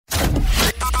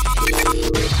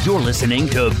You're listening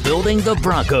to Building the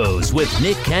Broncos with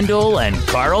Nick Kendall and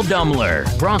Carl Dummler,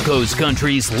 Broncos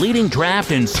Country's leading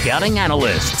draft and scouting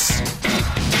analysts.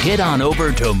 Get on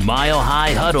over to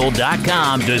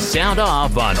milehighhuddle.com to sound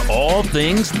off on all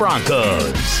things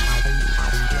Broncos.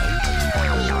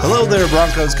 Hello there,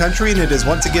 Broncos Country, and it is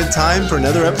once again time for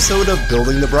another episode of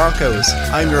Building the Broncos.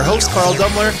 I'm your host, Carl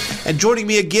Dummler, and joining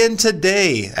me again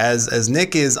today, as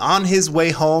Nick is on his way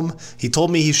home. He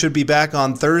told me he should be back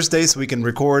on Thursday so we can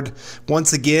record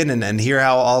once again and hear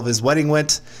how all of his wedding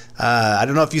went. I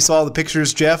don't know if you saw the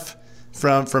pictures, Jeff,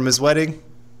 from his wedding.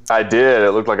 I did.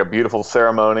 It looked like a beautiful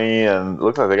ceremony, and it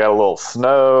looked like they got a little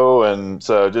snow, and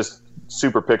so just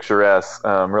super picturesque.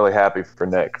 I'm really happy for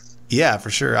Nick. Yeah, for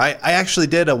sure. I actually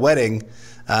did a wedding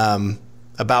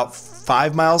about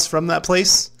 5 miles from that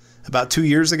place about 2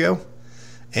 years ago,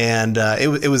 and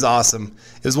it was awesome.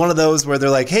 It was one of those where they're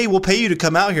like, hey, we'll pay you to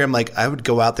come out here. I'm like, I would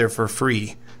go out there for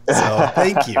free. So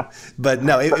thank you. But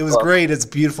no, it was great. It's a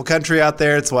beautiful country out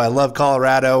there. It's why I love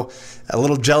Colorado. A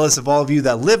little jealous of all of you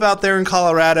that live out there in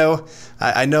Colorado.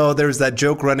 I know there's that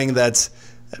joke running that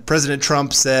President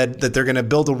Trump said that they're going to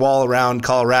build a wall around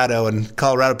Colorado, and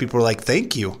Colorado people were like,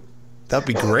 thank you. That'd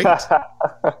be great.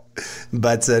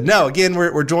 But no, again,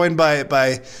 we're joined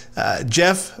by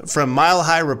Jeff from Mile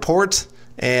High Report,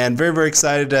 and very, very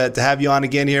excited to have you on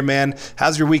again here, man.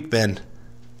 How's your week been?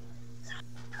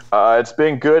 It's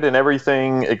been good in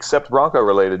everything except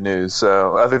Bronco-related news.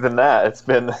 So other than that, it's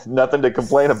been nothing to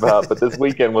complain about. But this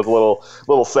weekend was a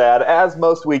little sad, as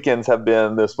most weekends have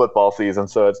been this football season.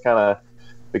 So it's kind of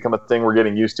become a thing we're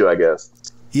getting used to, I guess.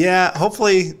 Yeah,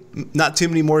 hopefully not too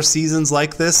many more seasons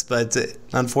like this, but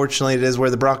unfortunately it is where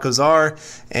the Broncos are,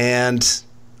 and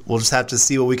we'll just have to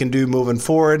see what we can do moving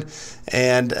forward.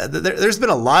 And there's been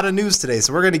a lot of news today,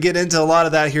 so we're going to get into a lot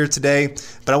of that here today.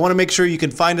 But I want to make sure you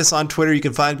can find us on Twitter. You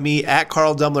can find me at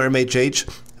Carl Dummler, MHH.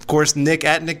 Of course, Nick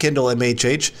at Nick Kendall,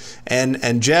 MHH.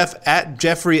 And Jeff at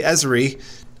Jeffrey Essary,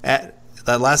 at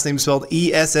that last name spelled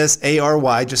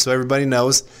Essary, just so everybody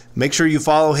knows. Make sure you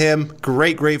follow him.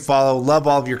 Great follow. Love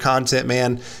all of your content,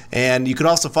 man. And you can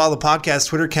also follow the podcast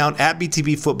Twitter account at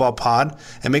BTB Football Pod.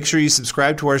 And make sure you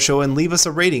subscribe to our show and leave us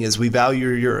a rating, as we value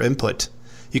your input.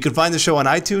 You can find the show on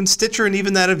iTunes, Stitcher, and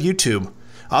even that of YouTube.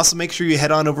 Also, make sure you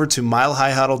head on over to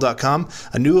milehighhuddle.com,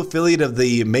 a new affiliate of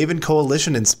the Maven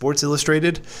Coalition and Sports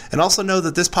Illustrated. And also know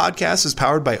that this podcast is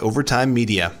powered by Overtime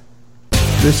Media.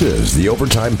 This is the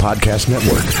Overtime Podcast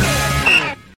Network.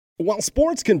 While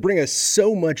sports can bring us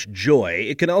so much joy,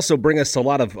 it can also bring us a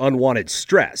lot of unwanted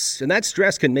stress. And that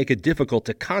stress can make it difficult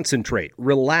to concentrate,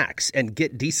 relax, and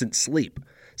get decent sleep.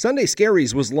 Sunday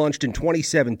Scaries was launched in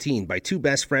 2017 by two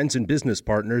best friends and business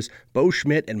partners, Bo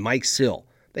Schmidt and Mike Sill.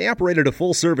 They operated a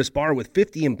full-service bar with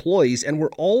 50 employees and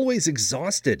were always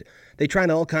exhausted. They tried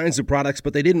all kinds of products,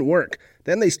 but they didn't work.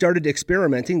 Then they started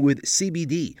experimenting with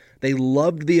CBD. They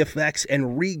loved the effects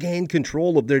and regained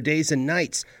control of their days and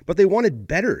nights, but they wanted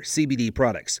better CBD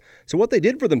products. So what they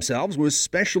did for themselves was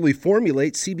specially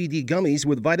formulate CBD gummies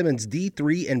with vitamins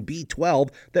D3 and B12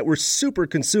 that were super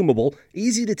consumable,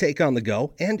 easy to take on the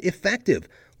go, and effective.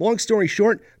 Long story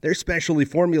short, their specially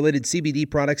formulated CBD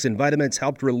products and vitamins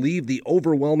helped relieve the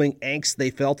overwhelming angst they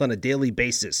felt on a daily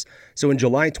basis. So in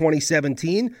July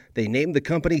 2017, they named the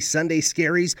company Sunday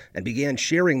Scaries and began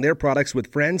sharing their products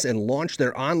with friends and launched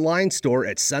their online store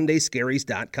at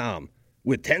sundayscaries.com.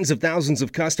 With tens of thousands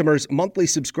of customers, monthly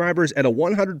subscribers, and a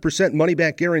 100%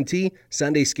 money-back guarantee,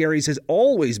 Sunday Scaries has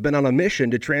always been on a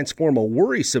mission to transform a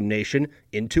worrisome nation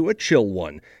into a chill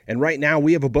one. And right now,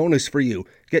 we have a bonus for you.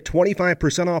 Get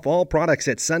 25% off all products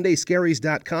at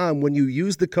sundayscaries.com when you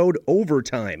use the code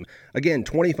OVERTIME. Again,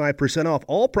 25% off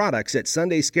all products at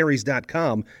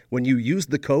sundayscaries.com when you use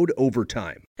the code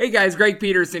OVERTIME. Hey guys, Greg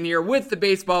Peterson here with the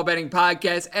Baseball Betting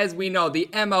Podcast. As we know, the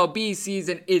MLB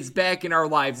season is back in our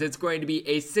lives. It's going to be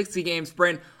a 60-game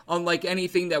sprint unlike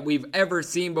anything that we've ever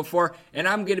seen before, and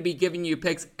I'm going to be giving you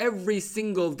picks every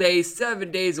single day,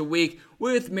 7 days a week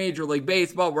with Major League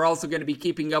Baseball. We're also going to be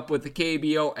keeping up with the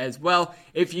KBO as well.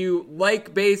 If you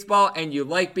like baseball and you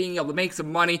like being able to make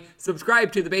some money,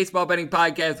 subscribe to the Baseball Betting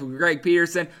Podcast with Greg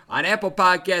Peterson on Apple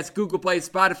Podcasts, Google Play,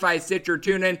 Spotify, Stitcher,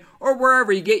 TuneIn, or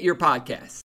wherever you get your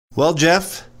podcasts. Well,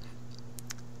 Jeff,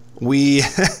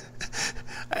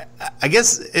 I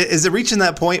guess, is it reaching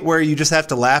that point where you just have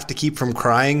to laugh to keep from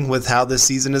crying with how this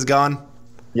season has gone?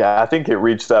 Yeah, I think it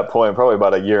reached that point probably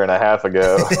about a year and a half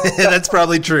ago. That's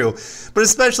probably true. But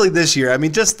especially this year. I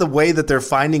mean, just the way that they're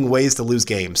finding ways to lose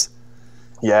games.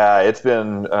 Yeah, it's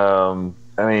been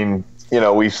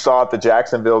we saw at the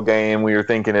Jacksonville game, we were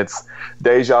thinking it's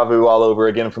deja vu all over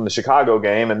again from the Chicago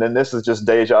game. And then this is just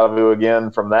deja vu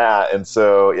again from that. And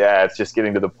so, yeah, it's just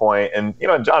getting to the point. And,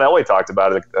 John Elway talked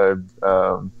about it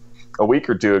a week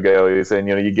or two ago. He was saying,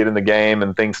 you get in the game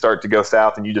and things start to go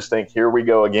south and you just think, here we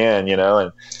go again,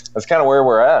 and that's kind of where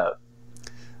we're at.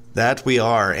 That we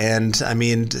are. And,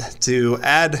 to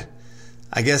add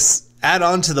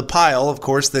on to the pile, of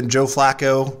course, then Joe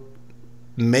Flacco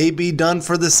may be done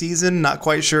for the season. Not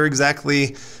quite sure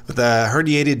exactly, with a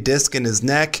herniated disc in his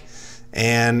neck.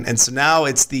 And so now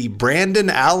it's the Brandon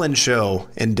Allen show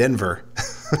in Denver.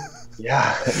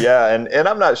 Yeah. And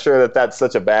I'm not sure that that's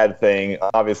such a bad thing.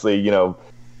 Obviously,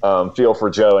 feel for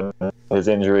Joe and his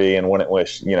injury, and wouldn't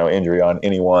wish, injury on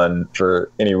anyone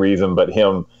for any reason, but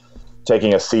him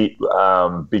taking a seat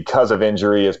because of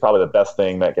injury is probably the best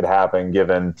thing that could happen,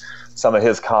 given some of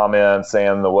his comments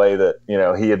and the way that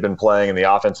he had been playing and the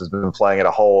offense has been playing at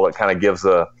a whole. It kind of gives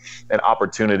an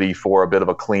opportunity for a bit of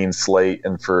a clean slate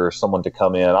and for someone to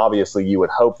come in. Obviously, you would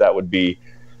hope that would be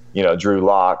Drew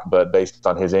Lock, but based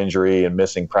on his injury and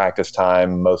missing practice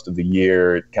time most of the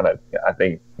year, it kind of, I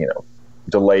think,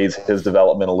 delays his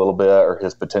development a little bit, or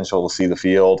his potential to see the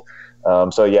field.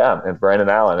 And Brandon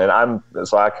Allen. And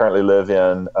I currently live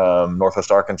in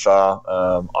Northwest Arkansas,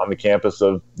 on the campus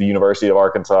of the University of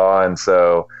Arkansas. And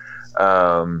so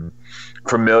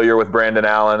familiar with Brandon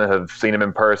Allen, have seen him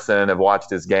in person, have watched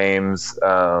his games.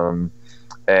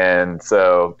 And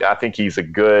so I think he's a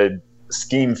good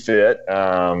scheme fit.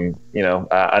 I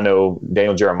know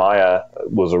Daniel Jeremiah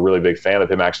was a really big fan of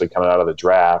him actually coming out of the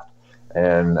draft.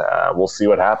 And we'll see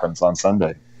what happens on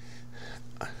Sunday.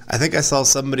 I think I saw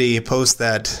somebody post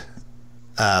that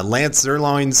Lance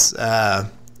Zierlein's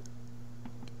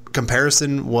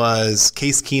comparison was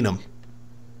Case Keenum.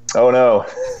 Oh, no.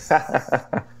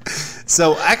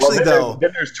 So actually, then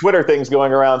there's Twitter things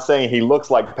going around saying he looks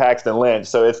like Paxton Lynch.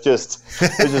 So it's just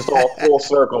all full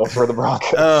circle for the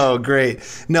Broncos. Oh,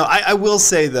 great. No, I will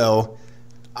say, though,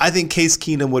 I think Case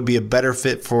Keenum would be a better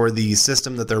fit for the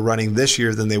system that they're running this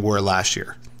year than they were last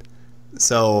year.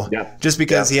 So just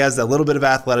because he has that little bit of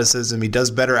athleticism, he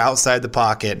does better outside the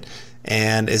pocket.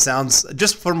 And it sounds,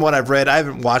 just from what I've read, I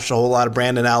haven't watched a whole lot of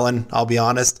Brandon Allen, I'll be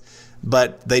honest,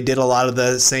 but they did a lot of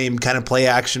the same kind of play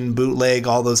action, bootleg,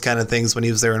 all those kind of things when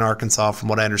he was there in Arkansas, from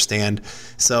what I understand.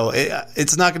 So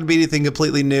it's not going to be anything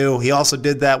completely new. He also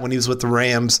did that when he was with the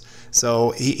Rams.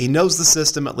 So he knows the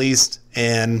system at least,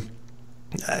 and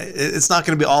it's not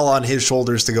going to be all on his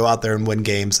shoulders to go out there and win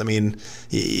games. I mean,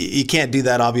 you can't do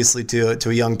that, obviously, to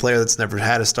a young player that's never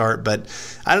had a start. But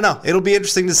I don't know. It'll be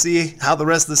interesting to see how the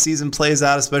rest of the season plays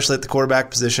out, especially at the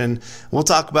quarterback position. We'll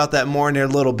talk about that more in here a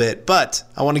little bit. But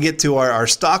I want to get to our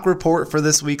stock report for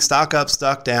this week, stock up,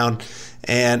 stock down.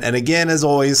 And again, as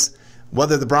always,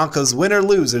 whether the Broncos win or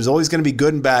lose, there's always going to be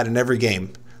good and bad in every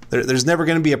game. There's never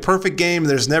going to be a perfect game.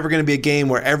 There's never going to be a game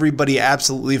where everybody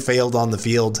absolutely failed on the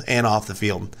field and off the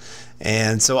field.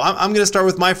 And so I'm going to start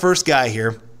with my first guy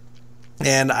here.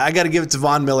 And I got to give it to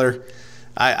Von Miller.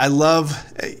 I love,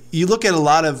 you look at a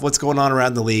lot of what's going on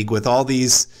around the league with all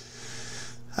these,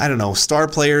 star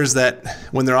players that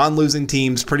when they're on losing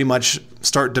teams pretty much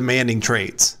start demanding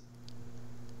trades.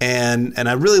 And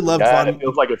I really love Von. It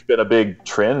feels like it's been a big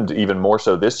trend, even more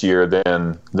so this year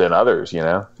than others,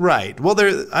 Right. Well,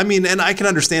 and I can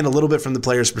understand a little bit from the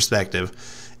player's perspective.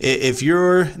 If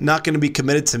you're not going to be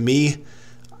committed to me,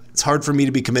 it's hard for me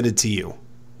to be committed to you.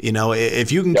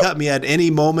 If you can cut me at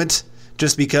any moment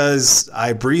just because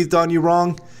I breathed on you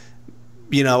wrong,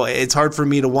 it's hard for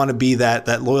me to want to be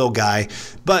that loyal guy.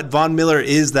 But Von Miller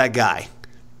is that guy.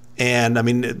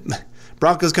 And,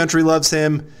 Broncos country loves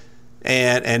him.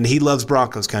 And he loves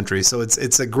Broncos country, so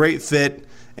it's a great fit,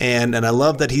 and I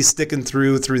love that he's sticking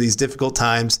through these difficult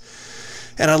times,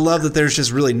 and I love that there's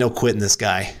just really no quit in this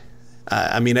guy.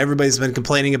 Everybody's been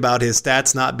complaining about his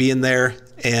stats not being there,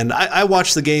 and I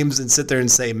watch the games and sit there and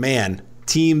say, man,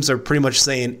 teams are pretty much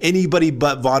saying anybody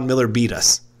but Von Miller beat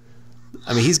us.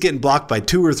 He's getting blocked by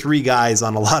 2 or 3 guys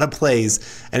on a lot of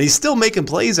plays, and he's still making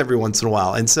plays every once in a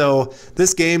while. And so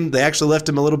this game, they actually left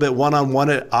him a little bit one-on-one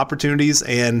at opportunities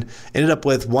and ended up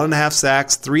with 1.5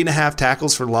 sacks, 3.5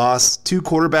 tackles for loss, 2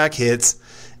 quarterback hits,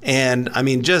 and,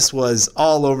 just was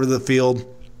all over the field.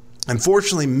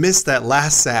 Unfortunately, missed that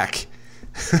last sack.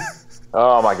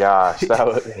 Oh, my gosh.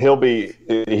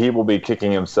 He will be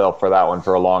kicking himself for that one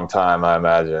for a long time, I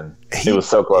imagine. He was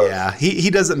so close. Yeah, he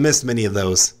doesn't miss many of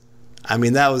those.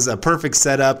 That was a perfect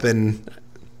setup, and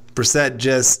Brissett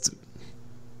just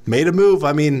made a move.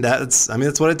 That's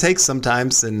what it takes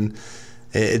sometimes, and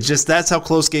that's how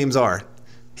close games are.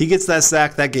 He gets that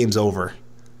sack, that game's over.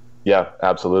 Yeah,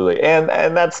 absolutely. And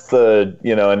that's the,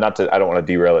 and I don't want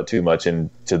to derail it too much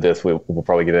into this. We'll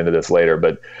probably get into this later,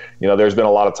 but, there's been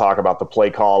a lot of talk about the play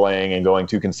calling and going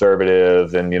too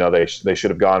conservative and, they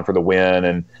should have gone for the win.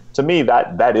 And to me,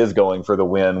 that is going for the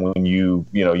win when you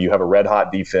have a red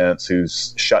hot defense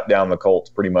who's shut down the Colts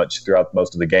pretty much throughout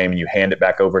most of the game, and you hand it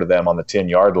back over to them on the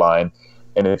 10-yard line.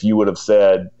 And if you would have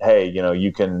said, hey,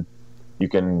 you can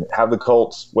have the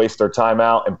Colts waste their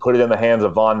timeout and put it in the hands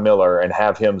of Von Miller and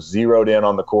have him zeroed in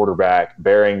on the quarterback,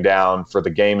 bearing down for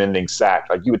the game-ending sack.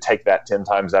 Like, you would take that 10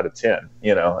 times out of 10,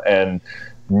 and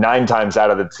 9 times out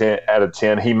of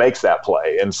 10, he makes that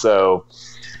play. And so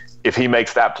if he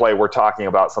makes that play, we're talking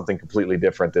about something completely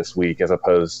different this week as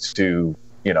opposed to,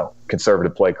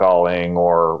 conservative play calling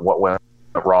or what went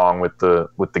wrong with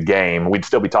the game. We'd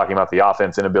still be talking about the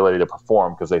offense inability to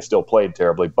perform because they still played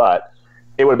terribly, but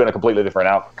it would have been a completely different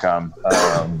outcome.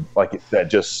 Like you said,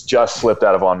 just slipped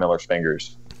out of Von Miller's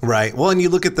fingers. Right. Well, and you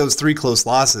look at those 3 close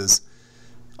losses,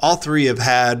 all 3 have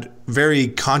had very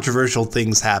controversial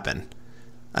things happen.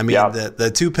 I mean,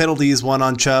 the 2 penalties, one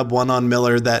on Chubb, one on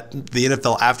Miller, that the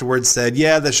NFL afterwards said,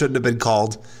 yeah, that shouldn't have been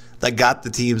called, that got the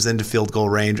teams into field goal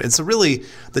range. And so really,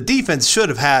 the defense should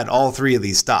have had all 3 of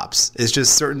these stops. It's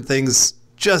just certain things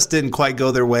just didn't quite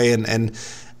go their way. And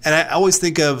I always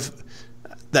think of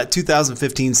that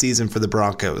 2015 season for the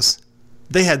Broncos.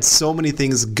 They had so many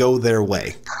things go their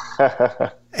way.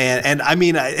 and I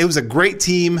mean, it was a great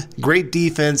team, great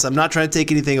defense. I'm not trying to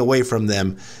take anything away from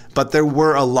them, but there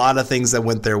were a lot of things that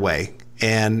went their way.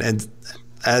 And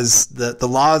as the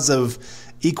laws of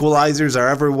equalizers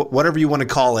or whatever you want to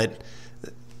call it,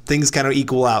 things kind of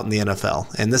equal out in the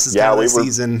NFL. And this is kind of the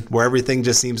season where everything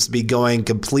just seems to be going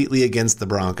completely against the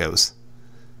Broncos.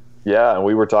 Yeah, and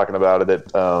we were talking about it at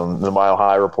the Mile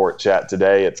High Report chat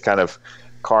today. It's kind of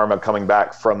karma coming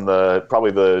back from probably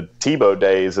the Tebow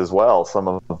days as well, some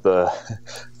of the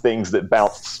things that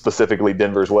bounced specifically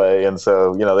Denver's way. And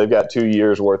so, they've got 2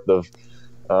 years worth of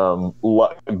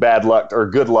bad luck or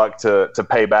good luck to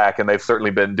pay back, and they've certainly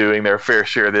been doing their fair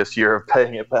share this year of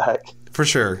paying it back. For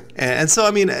sure. And so, I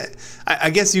mean,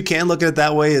 I guess you can look at it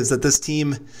that way, is that this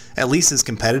team at least is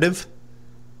competitive,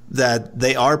 that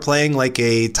they are playing like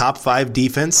a top 5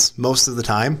 defense most of the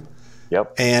time.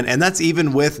 Yep. And that's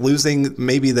even with losing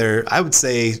maybe their, I would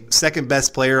say, second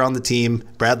best player on the team,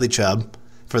 Bradley Chubb,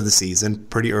 for the season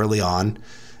pretty early on.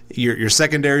 Your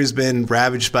secondary has been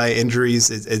ravaged by injuries.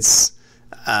 It's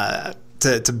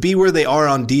to be where they are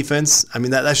on defense. I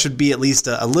mean, that should be at least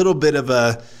a little bit of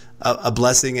a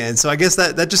blessing. And so I guess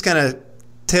that just kind of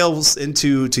tails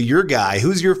into your guy.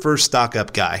 Who's your first stock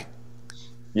up guy?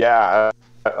 Yeah.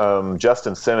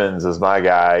 Justin Simmons is my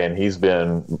guy, and he's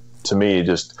been, to me,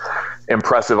 just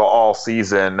impressive all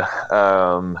season,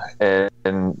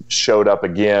 and showed up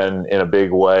again in a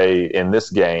big way in this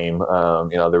game.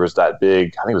 There was that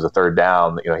big, I think it was a 3rd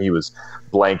down, he was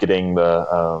blanketing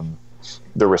the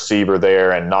receiver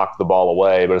there and knocked the ball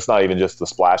away. But it's not even just the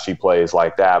splashy plays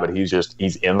like that, but he's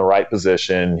in the right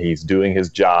position. He's doing his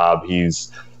job.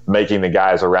 He's making the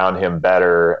guys around him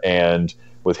better. And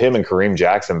with him and Kareem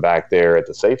Jackson back there at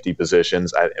the safety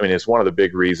positions, I mean, it's one of the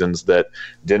big reasons that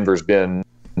Denver's been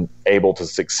able to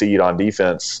succeed on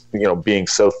defense, being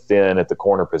so thin at the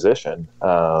corner position.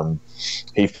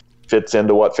 He fits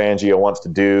into what Fangio wants to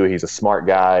do. He's a smart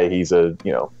guy. He's a,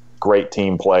 great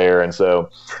team player. And so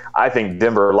I think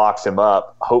Denver locks him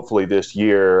up, hopefully this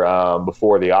year,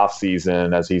 before the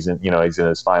offseason, as he's in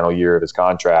his final year of his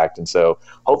contract. And so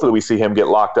hopefully we see him get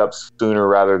locked up sooner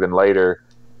rather than later.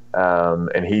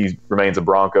 And he remains a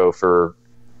Bronco for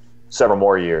several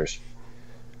more years.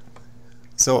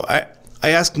 So I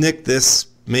asked Nick this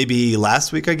maybe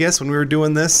last week, I guess, when we were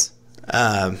doing this.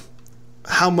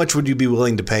 How much would you be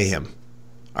willing to pay him?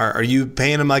 Are you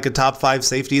paying him like a top 5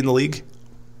 safety in the league?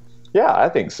 Yeah, I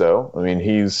think so. I mean,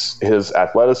 his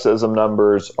athleticism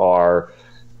numbers are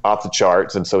off the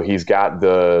charts, and so he's got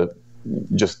the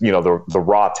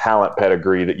raw talent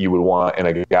pedigree that you would want in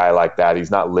a guy like that. He's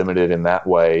not limited in that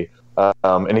way,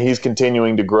 and he's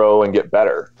continuing to grow and get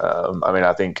better.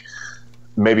 I think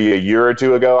maybe a year or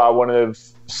two ago I wouldn't have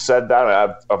said that.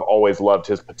 I've always loved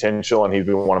his potential, and he's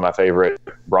been one of my favorite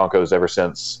Broncos ever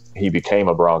since he became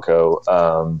a Bronco.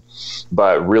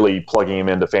 But really plugging him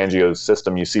into Fangio's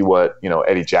system, you see what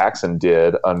Eddie Jackson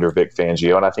did under Vic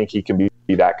Fangio, and I think he can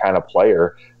be that kind of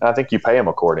player, and I think you pay him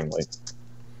accordingly.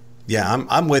 Yeah,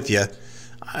 I'm with you.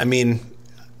 I mean,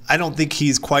 I don't think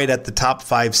he's quite at the top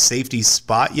 5 safety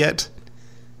spot yet,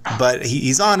 but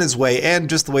he's on his way. And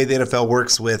just the way the NFL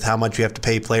works with how much you have to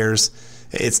pay players,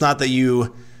 it's not that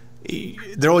you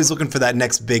they're always looking for that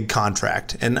next big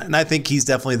contract. And I think he's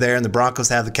definitely there, and the Broncos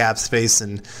have the cap space,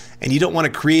 and you don't want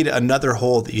to create another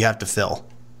hole that you have to fill,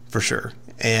 for sure.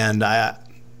 And I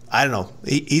don't know.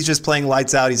 He's just playing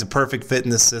lights out. He's a perfect fit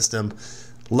in this system.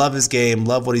 Love his game.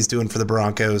 Love what he's doing for the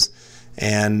Broncos.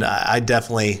 And I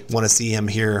definitely want to see him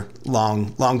here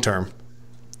long term.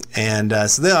 And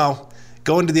so now,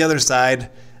 going to the other side,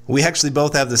 we actually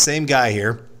both have the same guy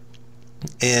here.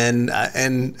 And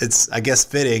it's, I guess,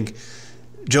 fitting,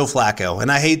 Joe Flacco.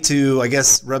 And I hate to, I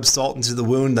guess, rub salt into the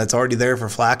wound that's already there for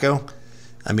Flacco.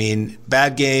 I mean,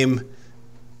 bad game,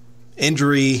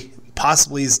 injury,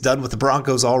 possibly he's done with the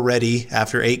Broncos already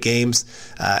after 8 games.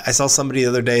 I saw somebody the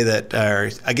other day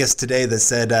or I guess today, that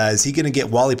said, is he going to get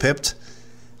Wally pipped?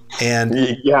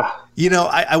 And, yeah,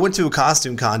 I went to a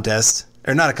costume contest,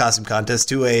 or not a costume contest,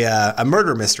 to a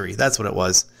murder mystery. That's what it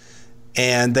was.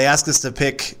 And they asked us to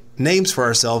pick names for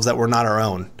ourselves that were not our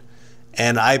own.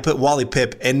 And I put Wally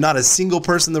Pipp, and not a single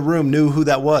person in the room knew who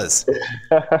that was.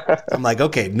 I'm like,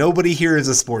 okay, nobody here is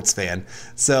a sports fan.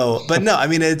 So, but no, I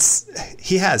mean,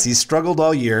 he's struggled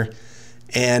all year,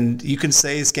 and you can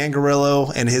say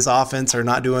Scangarello and his offense are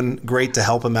not doing great to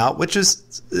help him out, which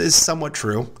is somewhat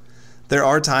true. There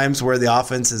are times where the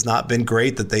offense has not been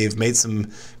great, that they've made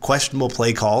some questionable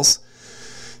play calls.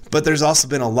 But there's also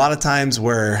been a lot of times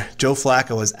where Joe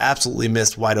Flacco has absolutely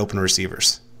missed wide open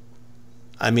receivers.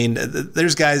 I mean,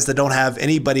 there's guys that don't have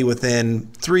anybody within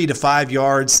 3 to 5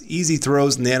 yards, easy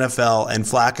throws in the NFL, and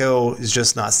Flacco is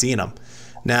just not seeing them.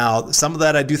 Now, some of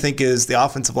that I do think is the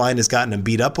offensive line has gotten him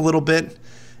beat up a little bit,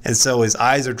 and so his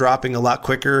eyes are dropping a lot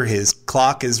quicker. His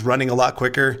clock is running a lot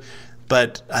quicker.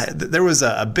 But there was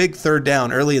a big third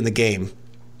down early in the game,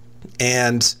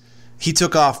 and he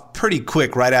took off pretty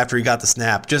quick right after he got the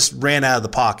snap, just ran out of the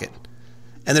pocket.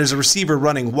 And there's a receiver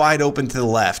running wide open to the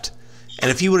left. And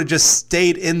if he would have just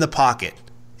stayed in the pocket,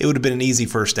 it would have been an easy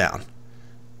first down.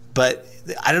 But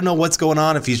I don't know what's going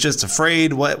on, if he's just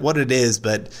afraid, what it is,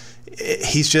 but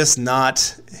he's just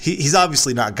not – he's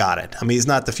obviously not got it. I mean, he's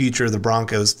not the future of the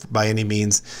Broncos by any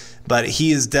means, but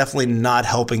he is definitely not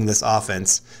helping this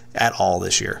offense at all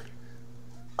this year.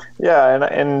 Yeah,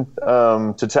 and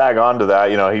to tag on to that,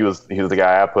 he was the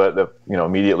guy I put that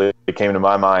immediately came to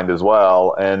my mind as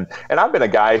well, and I've been a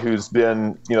guy who's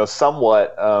been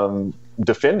somewhat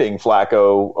defending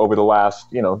Flacco over the last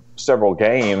several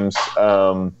games,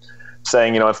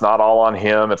 saying it's not all on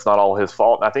him, it's not all his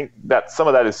fault, and I think that some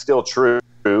of that is still true,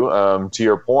 to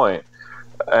your point.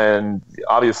 And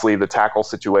obviously the tackle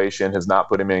situation has not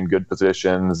put him in good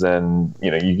positions. And,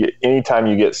 anytime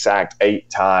you get sacked 8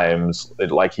 times,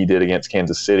 like he did against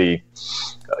Kansas City,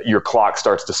 your clock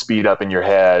starts to speed up in your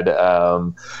head.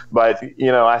 But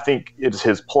I think it's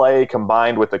his play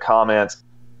combined with the comments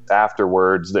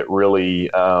afterwards that really,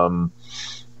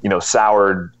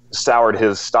 soured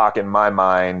his stock in my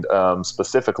mind,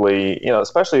 specifically,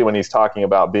 especially when he's talking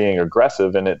about being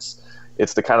aggressive. And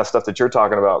it's the kind of stuff that you're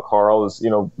talking about, Carl, is,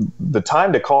 the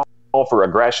time to call for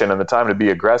aggression and the time to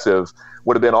be aggressive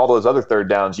would have been all those other third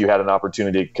downs you had an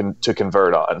opportunity to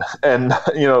convert on. And,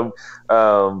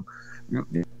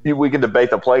 we can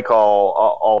debate the play call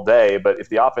all day, but if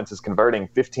the offense is converting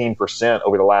 15%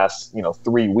 over the last,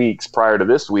 3 weeks prior to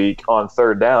this week on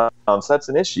third downs, that's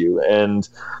an issue. And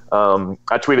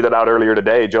I tweeted that out earlier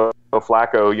today. Joe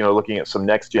Flacco, looking at some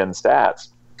next-gen stats,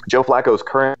 Joe Flacco's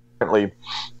currently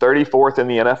 34th in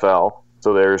the NFL.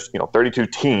 So there's 32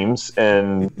 teams,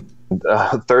 and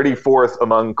 34th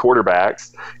among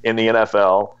quarterbacks in the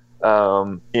NFL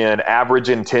in average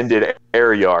intended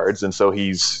air yards. And so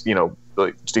he's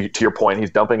to your point, he's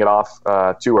dumping it off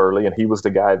too early, and he was the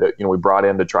guy that we brought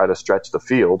in to try to stretch the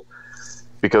field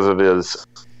because of his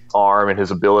arm and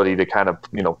his ability to kind of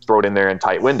throw it in there in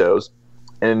tight windows.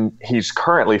 And he's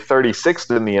currently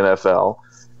 36th in the NFL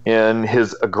in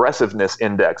his aggressiveness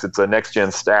index. It's a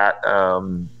next-gen stat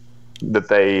that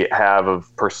they have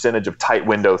of percentage of tight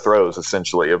window throws,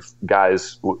 essentially, of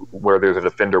guys where there's a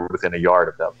defender within a yard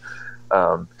of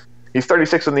them. He's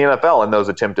 36th in the NFL in those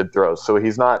attempted throws, so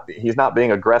he's not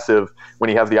being aggressive when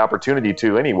he has the opportunity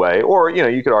to anyway. Or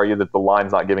you could argue that the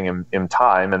line's not giving him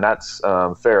time, and that's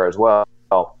fair as well.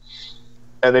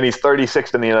 And then he's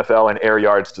 36th in the NFL in air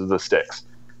yards to the sticks,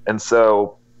 and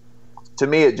so to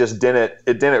me, it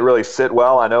didn't really sit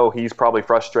well. I know he's probably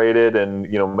frustrated, and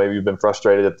maybe you've been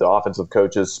frustrated at the offensive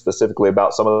coaches specifically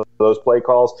about some of those play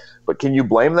calls. But can you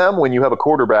blame them when you have a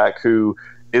quarterback who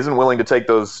isn't willing to take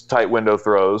those tight window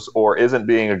throws or isn't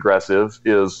being aggressive,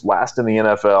 is last in the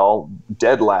NFL,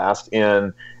 dead last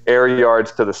in air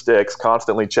yards to the sticks,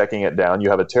 constantly checking it down?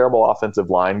 You have a terrible offensive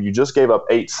line. You just gave up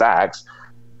 8 sacks.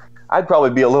 I'd probably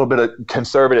be a little bit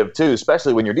conservative too,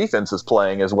 especially when your defense is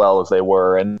playing as well as they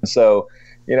were. And so,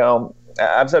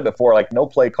 I've said before, like, no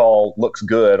play call looks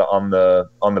good on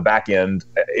the back end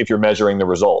if you're measuring the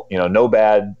result. No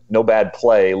bad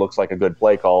play looks like a good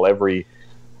play call. Every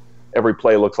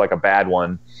play looks like a bad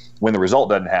one when the result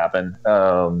doesn't happen.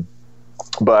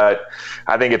 But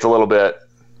I think it's a little bit,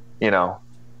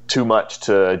 too much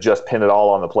to just pin it all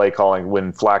on the play calling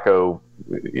when Flacco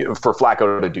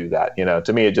to do that.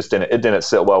 To me, it didn't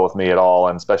sit well with me at all,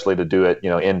 and especially to do it,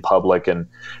 in public and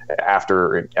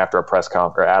after a press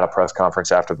conference or at a press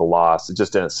conference after the loss. It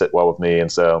just didn't sit well with me, and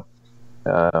so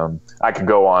I could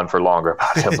go on for longer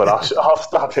about him, but I'll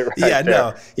stop it right there. Yeah,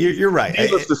 no, you're right.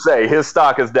 Needless to say, his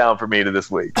stock is down for me to this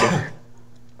week.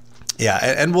 Yeah,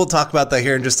 and we'll talk about that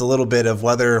here in just a little bit of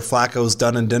whether Flacco's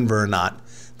done in Denver or not.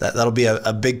 That'll be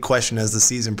a big question as the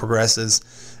season progresses.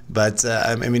 But,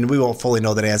 we won't fully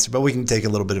know that answer, but we can take a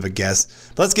little bit of a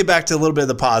guess. But let's get back to a little bit of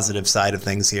the positive side of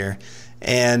things here.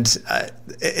 And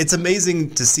it's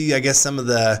amazing to see, I guess, some of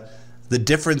the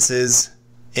differences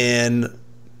in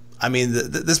 –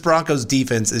 this Broncos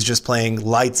defense is just playing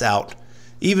lights out.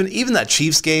 Even that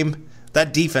Chiefs game,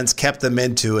 that defense kept them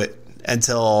into it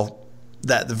until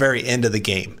the very end of the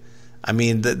game.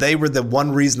 They were the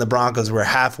one reason the Broncos were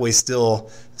halfway still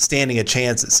standing a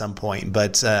chance at some point.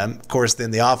 But, of course,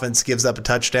 then the offense gives up a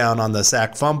touchdown on the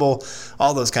sack fumble,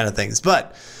 all those kind of things.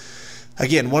 But,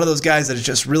 again, one of those guys that has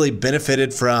just really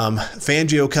benefited from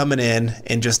Fangio coming in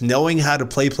and just knowing how to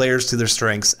play players to their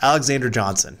strengths, Alexander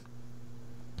Johnson.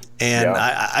 And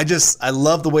yeah. I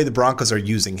love the way the Broncos are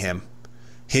using him.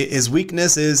 His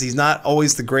weakness is he's not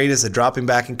always the greatest at dropping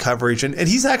back in coverage, and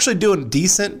he's actually doing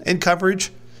decent in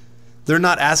coverage. They're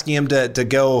not asking him to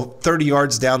go 30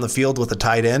 yards down the field with a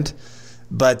tight end,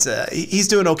 but he's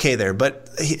doing okay there. But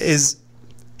his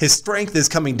strength is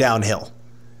coming downhill.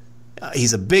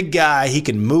 He's a big guy. He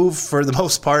can move for the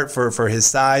most part for his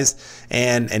size,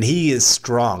 and he is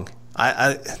strong.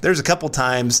 There's a couple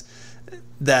times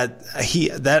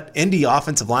that Indy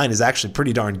offensive line is actually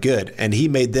pretty darn good, and he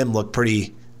made them look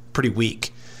pretty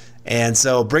weak. And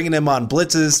so bringing him on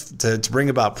blitzes to bring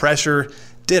about pressure,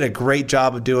 did a great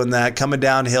job of doing that, coming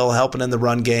downhill, helping in the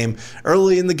run game.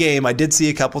 Early in the game, I did see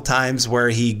a couple times where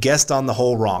he guessed on the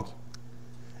hole wrong.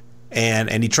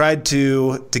 And he tried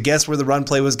to guess where the run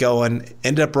play was going,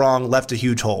 ended up wrong, left a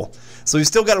huge hole. So he's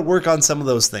still got to work on some of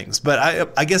those things. But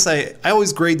I guess I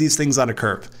always grade these things on a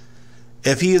curve.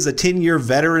 If he is a 10-year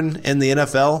veteran in the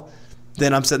NFL,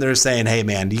 then I'm sitting there saying, hey,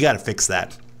 man, you got to fix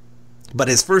that. But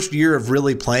his first year of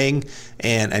really playing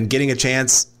and getting a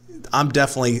chance, I'm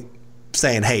definitely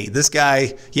saying, hey, this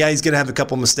guy, yeah, he's going to have a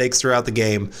couple mistakes throughout the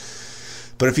game.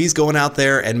 But if he's going out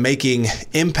there and making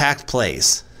impact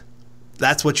plays,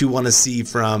 that's what you want to see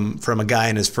from a guy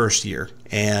in his first year.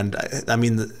 And,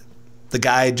 the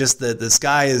guy, just the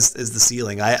sky is the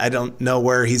ceiling. I don't know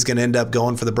where he's going to end up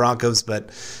going for the Broncos, but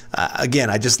again,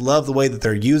 I just love the way that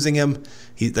they're using him.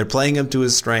 They're playing him to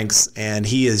his strengths, and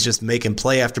he is just making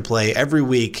play after play. Every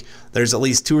week, there's at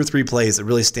least 2 or 3 plays that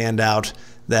really stand out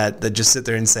that just sit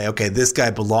there and say, okay, this guy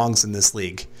belongs in this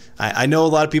league. I know a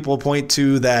lot of people point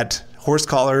to that horse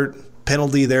collar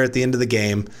penalty there at the end of the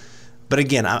game, but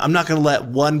again, I'm not going to let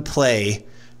one play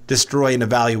destroy an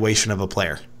evaluation of a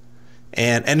player.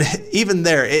 And even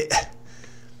there,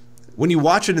 when you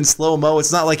watch it in slow-mo,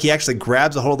 it's not like he actually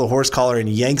grabs a hold of the horse collar and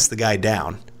yanks the guy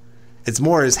down. It's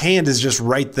more his hand is just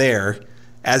right there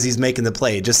as he's making the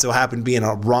play. It just so happened to be in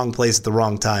a wrong place at the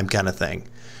wrong time kind of thing.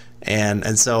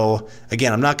 And so,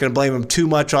 again, I'm not going to blame him too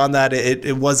much on that.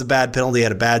 It was a bad penalty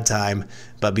at a bad time.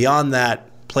 But beyond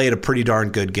that, played a pretty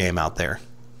darn good game out there.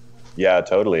 Yeah, I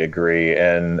totally agree.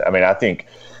 And, I think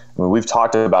we've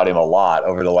talked about him a lot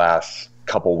over the last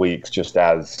couple weeks, just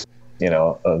as a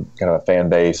kind of a fan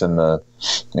base and the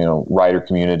writer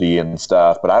community and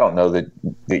stuff. But I don't know that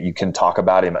you can talk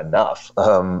about him enough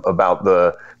about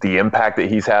the impact that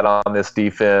he's had on this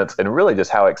defense and really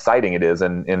just how exciting it is.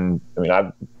 And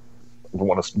I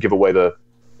want to give away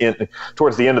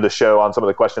towards the end of the show on some of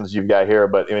the questions you've got here,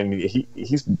 but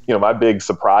he's my big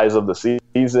surprise of the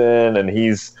season, and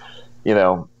he's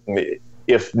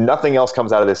if nothing else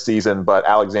comes out of this season but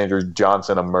Alexander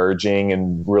Johnson emerging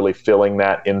and really filling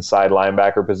that inside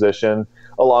linebacker position,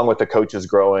 along with the coaches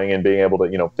growing and being able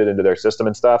to, fit into their system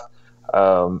and stuff,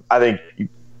 I think,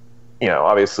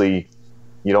 obviously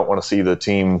you don't want to see the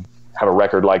team have a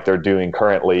record like they're doing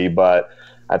currently, but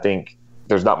I think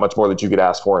there's not much more that you could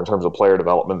ask for in terms of player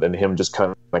development than him just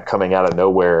kind of coming out of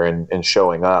nowhere and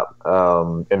showing up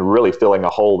and really filling a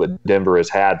hole that Denver has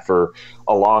had for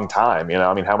a long time.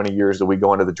 How many years do we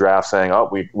go into the draft saying, oh,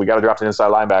 we got to draft an inside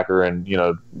linebacker, and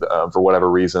for whatever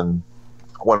reason,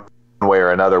 one way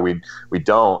or another, we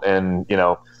don't. And,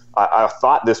 I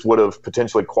thought this would have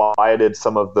potentially quieted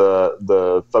some of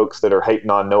the folks that are hating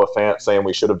on Noah Fant, saying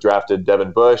we should have drafted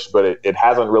Devin Bush, but it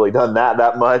hasn't really done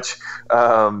that much.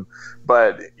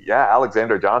 But yeah,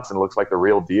 Alexander Johnson looks like the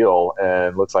real deal,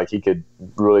 and looks like he could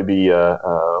really be a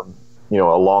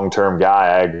long-term guy.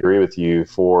 I agree with you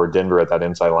for Denver at that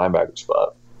inside linebacker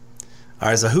spot. All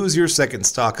right, so who's your second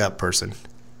stock-up person?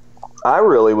 I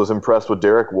really was impressed with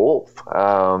Derek Wolfe.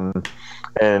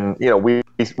 And,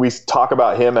 we talk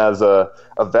about him as a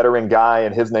veteran guy,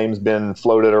 and his name's been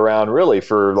floated around really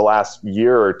for the last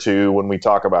year or two when we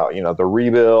talk about, the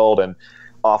rebuild and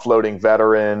offloading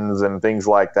veterans and things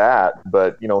like that.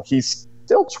 But, he's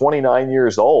still 29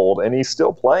 years old, and he's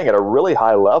still playing at a really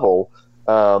high level.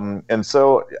 And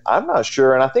so I'm not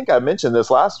sure, and I think I mentioned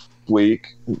this last week.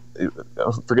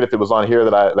 I forget if it was on here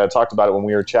that I talked about it when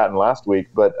we were chatting last week,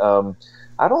 but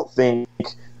I don't think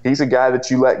he's a guy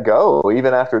that you let go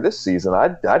even after this season.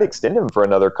 I'd extend him for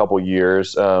another couple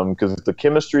years because the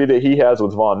chemistry that he has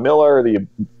with Von Miller, the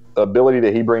ability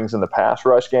that he brings in the pass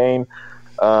rush game,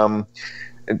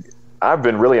 I've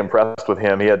been really impressed with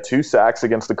him. He had 2 sacks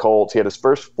against the Colts. He had his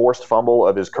first forced fumble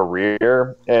of his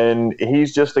career, and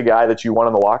he's just a guy that you want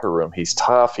in the locker room. He's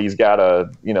tough. He's got a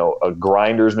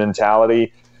grinder's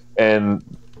mentality, and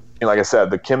like I said,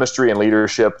 the chemistry and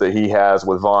leadership that he has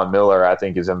with Von Miller, I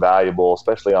think, is invaluable,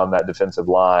 especially on that defensive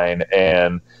line.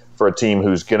 And for a team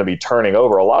who's going to be turning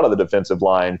over a lot of the defensive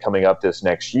line coming up this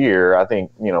next year, I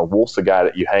think, Wolf's a guy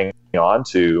that you hang on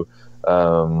to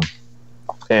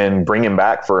and bring him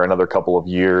back for another couple of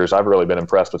years. I've really been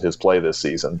impressed with his play this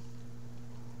season.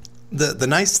 The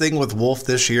nice thing with Wolfe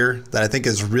this year that I think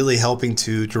is really helping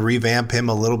to revamp him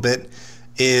a little bit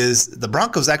is the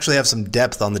Broncos actually have some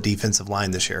depth on the defensive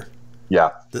line this year. Yeah.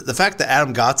 The fact that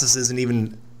Adam Gotsis isn't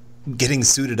even getting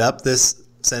suited up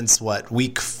since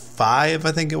week 5,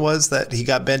 I think it was, that he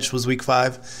got benched was week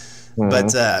 5.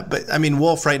 Mm-hmm. But I mean,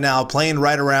 Wolfe right now playing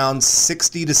right around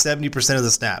 60 to 70% of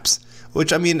the snaps,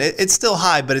 which, I mean, it's still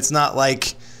high, but it's not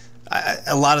like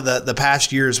a lot of the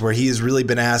past years where he's really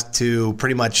been asked to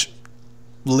pretty much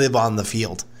live on the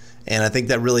field. And I think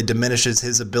that really diminishes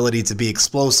his ability to be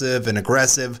explosive and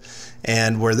aggressive.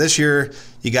 And where this year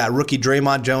you got rookie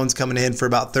Draymond Jones coming in for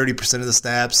about 30% of the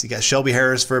snaps. You got Shelby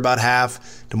Harris for about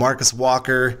half. DeMarcus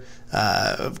Walker.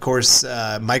 Of course,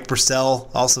 Mike Purcell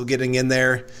also getting in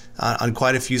there on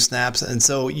quite a few snaps. And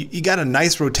so you got a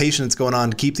nice rotation that's going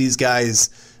on to keep these guys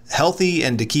healthy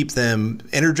and to keep them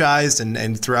energized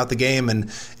and throughout the game.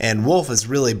 And Wolfe is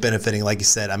really benefiting, like you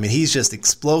said. I mean, he's just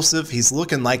explosive. He's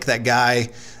looking like that guy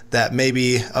that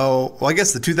maybe, I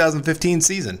guess the 2015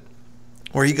 season,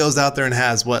 where he goes out there and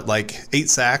has, 8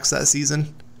 sacks that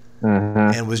season,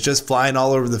 and was just flying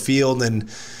all over the field. And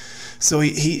so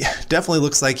he definitely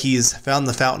looks like he's found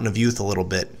the fountain of youth a little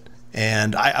bit.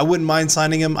 And I wouldn't mind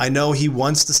signing him. I know he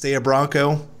wants to stay a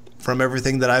Bronco from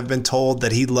everything that I've been told,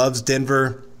 that he loves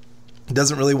Denver. He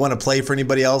doesn't really want to play for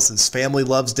anybody else. His family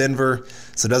loves Denver,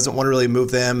 so doesn't want to really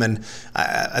move them. And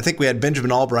I think we had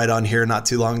Benjamin Albright on here not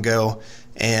too long ago,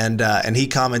 and he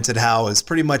commented how it's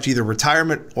pretty much either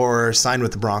retirement or sign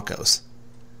with the Broncos.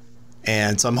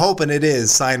 And so I'm hoping it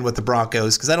is signed with the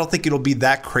Broncos, because I don't think it'll be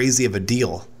that crazy of a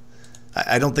deal.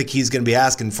 I don't think he's going to be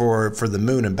asking for the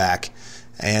moon and back.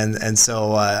 And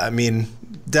so, I mean,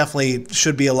 definitely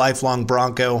should be a lifelong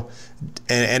Bronco.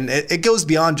 And it goes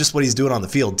beyond just what he's doing on the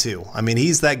field, too. I mean,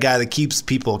 he's that guy that keeps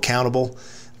people accountable,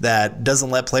 that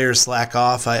doesn't let players slack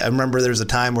off. I remember there was a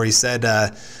time where he said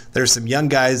there's some young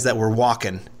guys that were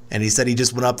walking, and he said he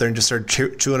just went up there and just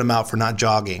started chewing them out for not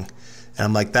jogging. And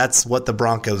I'm like, that's what the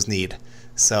Broncos need.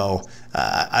 So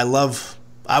I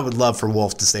would love for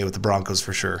Wolfe to stay with the Broncos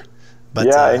for sure. But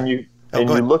yeah, you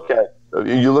look at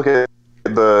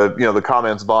the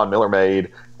comments Von Miller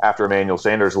made after Emmanuel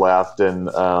Sanders left, and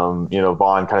Von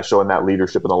kind of showing that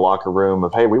leadership in the locker room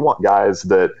of, hey, we want guys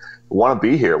that want to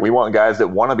be here. We want guys that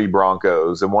want to be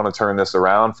Broncos and want to turn this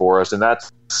around for us. And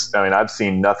I've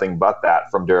seen nothing but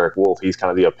that from Derek Wolfe. He's kind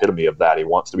of the epitome of that. He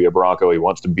wants to be a Bronco. He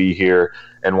wants to be here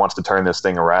and wants to turn this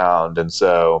thing around. And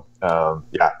so,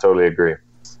 totally agree.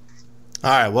 All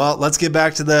right, well, let's get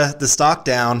back to the stock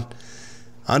down,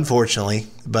 unfortunately.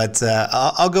 But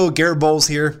I'll go Garrett Bowles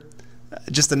here.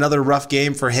 Just another rough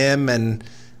game for him. And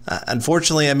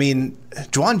unfortunately, I mean,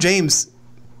 Juwan James,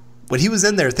 when he was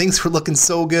in there, things were looking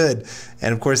so good.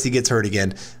 And, of course, he gets hurt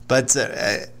again. But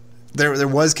there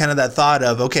was kind of that thought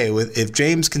of, okay, if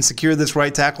James can secure this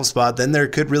right tackle spot, then there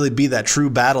could really be that true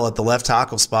battle at the left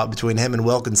tackle spot between him and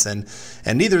Wilkinson.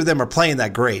 And neither of them are playing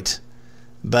that great.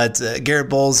 But Garrett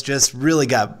Bowles just really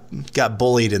got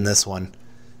bullied in this one.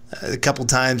 a couple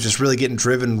times, just really getting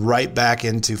driven right back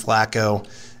into Flacco,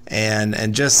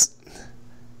 and just,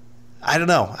 I don't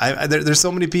know. There's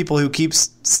so many people who keep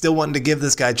still wanting to give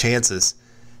this guy chances,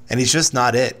 and he's just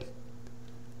not it.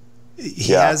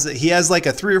 He has like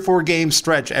a 3 or 4 game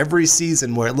stretch every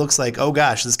season where it looks like, oh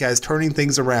gosh, this guy's turning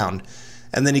things around,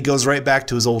 and then he goes right back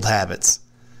to his old habits.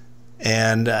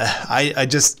 And I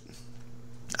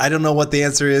don't know what the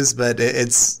answer is, but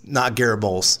it's not Garrett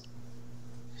Bowles.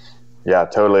 Yeah,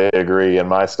 totally agree. And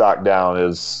my stock down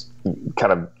is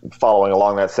kind of following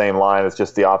along that same line. It's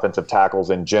just the offensive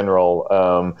tackles in general.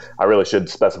 I really should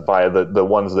specify the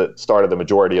ones that started the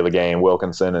majority of the game,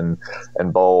 Wilkinson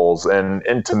and Bowles.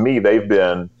 And to me, they've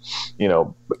been,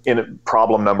 in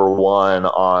problem number one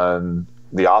on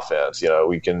the offense.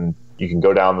 You can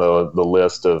go down the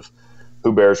list of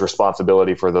who bears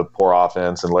responsibility for the poor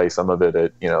offense and lay some of it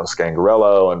at,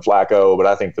 Scangarello and Flacco. But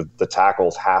I think that the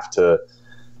tackles have to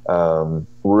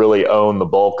really own the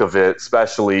bulk of it,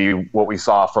 especially what we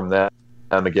saw from them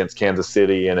against Kansas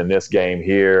City and in this game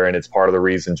here. And it's part of the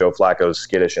reason Joe Flacco's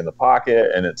skittish in the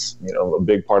pocket. And it's, a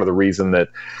big part of the reason that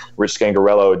Rich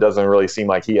Scangarello, it doesn't really seem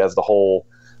like he has the whole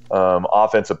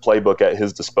offensive playbook at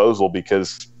his disposal,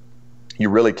 because you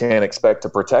really can't expect to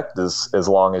protect as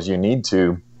long as you need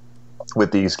to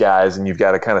with these guys. And you've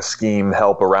got to kind of scheme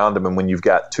help around them. And when you've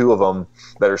got 2 of them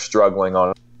that are struggling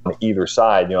on either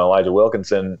side, Elijah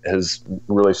Wilkinson has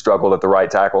really struggled at the right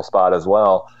tackle spot as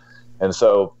well. And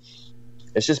so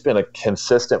it's just been a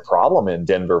consistent problem in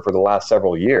Denver for the last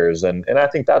several years. And I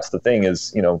think that's the thing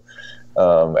is,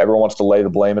 everyone wants to lay the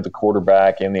blame at the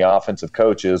quarterback and the offensive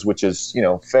coaches, which is,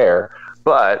 fair.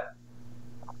 But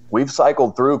we've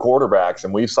cycled through quarterbacks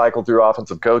and we've cycled through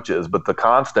offensive coaches, but the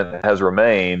constant has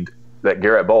remained that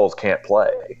Garrett Bowles can't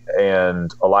play.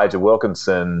 And Elijah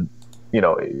Wilkinson,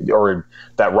 or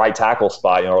that right tackle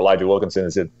spot, Elijah Wilkinson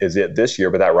is it this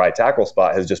year, but that right tackle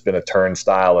spot has just been a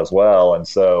turnstile as well. And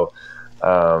so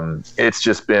it's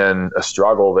just been a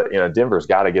struggle that, Denver's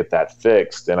got to get that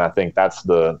fixed. And I think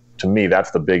to me,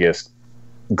 that's the biggest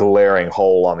glaring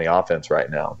hole on the offense right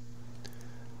now.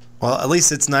 Well, at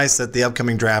least it's nice that the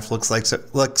upcoming draft looks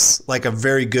like a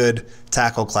very good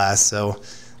tackle class. So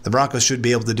the Broncos should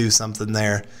be able to do something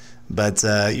there. But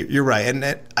you're right.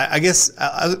 And I guess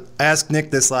I asked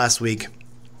Nick this last week.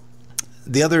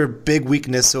 The other big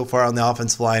weakness so far on the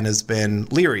offensive line has been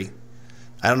Leary.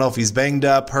 I don't know if he's banged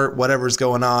up, hurt, whatever's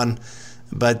going on.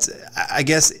 But I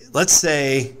guess let's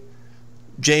say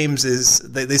James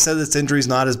they said this injury is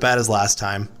not as bad as last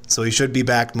time, so he should be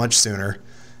back much sooner.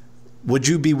 Would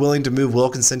you be willing to move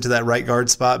Wilkinson to that right guard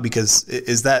spot? Because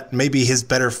is that maybe his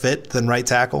better fit than right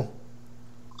tackle?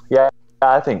 Yeah,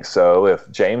 I think so.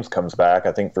 If James comes back,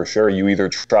 I think for sure you either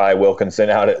try Wilkinson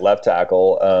out at left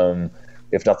tackle,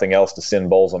 if nothing else, to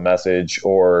send Bowles a message,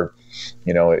 or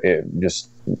just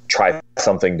try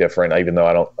something different. Even though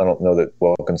I don't know that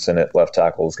Wilkinson at left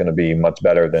tackle is going to be much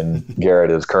better than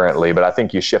Garrett is currently, but I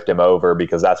think you shift him over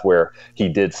because that's where he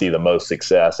did see the most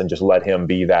success, and just let him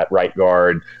be that right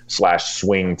guard /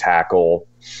 swing tackle.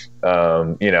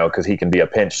 Because he can be a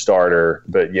pinch starter,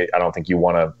 but I don't think you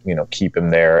want to, keep him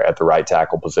there at the right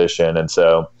tackle position. And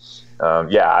so,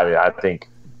 I think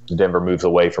Denver moves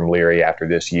away from Leary after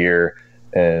this year,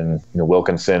 and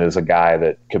Wilkinson is a guy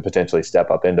that could potentially step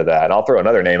up into that. And I'll throw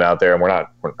another name out there, and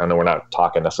I know we're not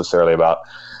talking necessarily about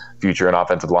future and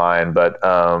offensive line, but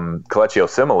Kelechi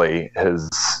Osemele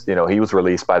he was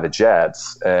released by the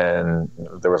Jets, and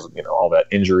there was all that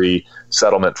injury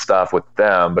settlement stuff with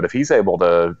them. But if he's able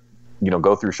to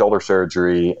go through shoulder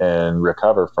surgery and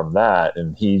recover from that,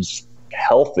 and he's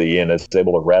healthy and is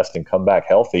able to rest and come back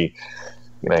healthy,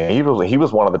 he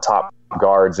was one of the top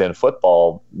guards in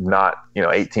football not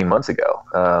 18 months ago.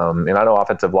 And I know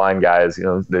offensive line guys,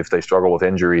 if they struggle with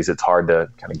injuries, it's hard to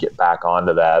kind of get back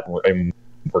onto that. And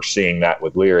we're seeing that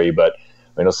with Leary, but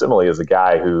Osemele is a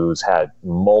guy who's had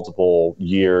multiple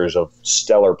years of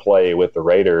stellar play with the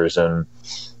Raiders, and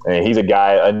he's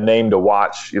a name to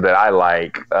watch that I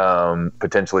like,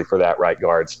 potentially for that right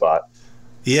guard spot.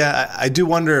 Yeah, I do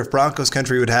wonder if Broncos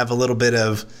country would have a little bit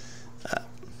of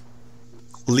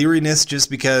leeriness just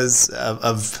because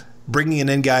of bringing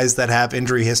in guys that have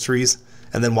injury histories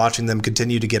and then watching them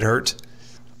continue to get hurt.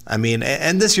 And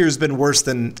this year has been worse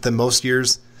than most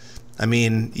years.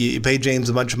 You paid James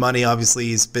a bunch of money. Obviously,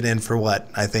 he's been in for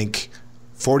I think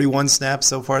 41 snaps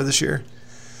so far this year.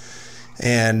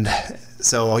 And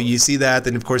so you see that.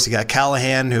 Then, of course, you got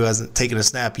Callahan, who hasn't taken a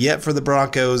snap yet for the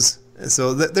Broncos.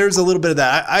 So there's a little bit of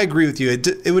that. I agree with you.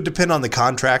 It would depend on the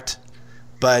contract.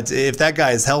 But if that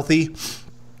guy is healthy,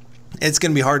 it's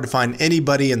going to be hard to find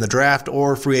anybody in the draft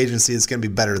or free agency that's going to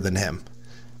be better than him.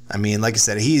 I mean, like I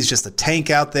said, he's just a tank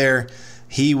out there.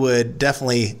 He would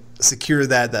definitely secure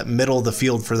that middle of the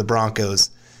field for the Broncos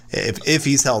if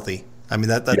he's healthy. I mean,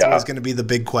 that's always going to be the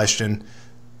big question.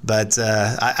 But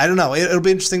I don't know. It'll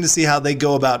be interesting to see how they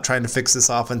go about trying to fix this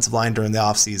offensive line during the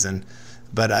offseason.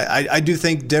 But I do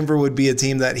think Denver would be a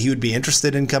team that he would be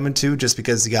interested in coming to just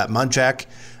because he got Munchak.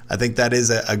 I think that is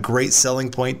a great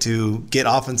selling point to get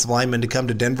offensive linemen to come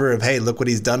to Denver of, hey, look what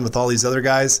he's done with all these other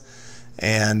guys.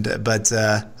 But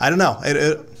I don't know.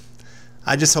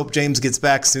 I just hope James gets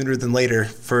back sooner than later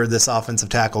for this offensive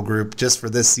tackle group just for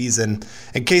this season.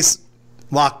 In case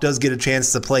Locke does get a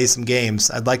chance to play some games,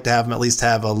 I'd like to have him at least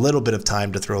have a little bit of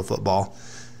time to throw football.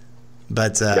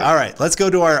 But all right, let's go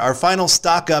to our final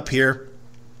stock up here.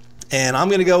 And I'm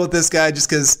going to go with this guy just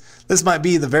because this might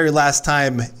be the very last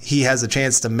time he has a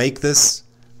chance to make this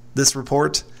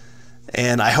report.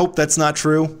 And I hope that's not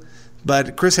true.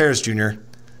 But Chris Harris Jr.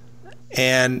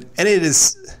 And it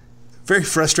is very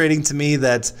frustrating to me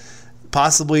that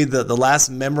possibly the last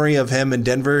memory of him in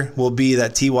Denver will be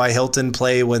that T.Y. Hilton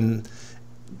play when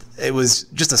it was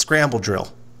just a scramble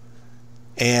drill.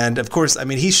 And, of course, I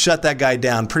mean, he shut that guy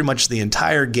down pretty much the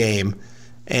entire game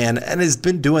and has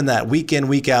been doing that week in,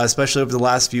 week out, especially over the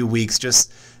last few weeks,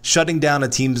 just shutting down a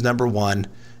team's number one.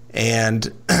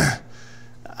 And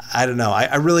I don't know.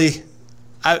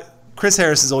 Chris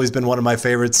Harris has always been one of my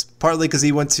favorites, partly because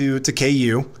he went to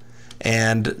KU,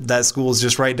 and that school is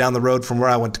just right down the road from where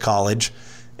I went to college.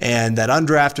 And that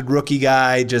undrafted rookie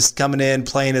guy just coming in,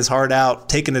 playing his heart out,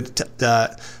 taking a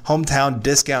hometown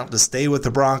discount to stay with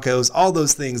the Broncos, all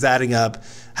those things adding up.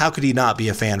 How could he not be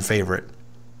a fan favorite?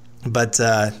 But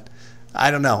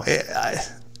I don't know.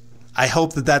 I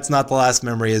hope that that's not the last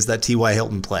memory is that T.Y.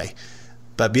 Hilton play.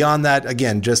 But beyond that,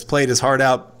 again, just played his heart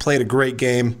out, played a great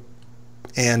game,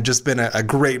 and just been a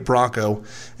great Bronco.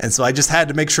 And so I just had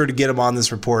to make sure to get him on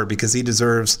this report because he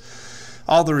deserves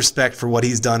all the respect for what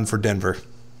he's done for Denver.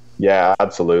 Yeah,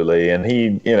 absolutely. And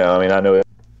he, I know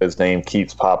his name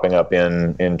keeps popping up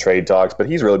in trade talks, but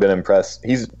he's really been impressed.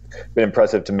 He's been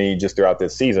impressive to me just throughout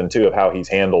this season, too, of how he's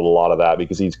handled a lot of that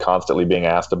because he's constantly being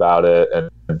asked about it.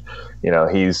 And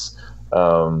he's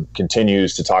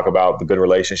continues to talk about the good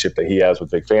relationship that he has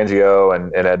with Vic Fangio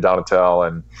and Ed Donatel.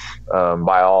 And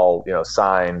by all,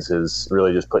 signs is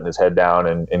really just putting his head down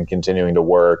and continuing to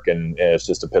work. And it's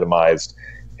just epitomized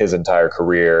his entire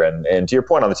career. And to your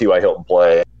point on the T.Y. Hilton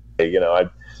play,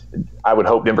 I would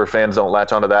hope Denver fans don't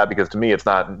latch onto that because to me, it's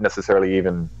not necessarily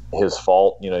even his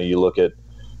fault. You look at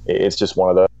it's just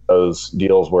one of those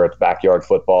deals where it's backyard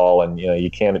football and, you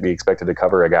can't be expected to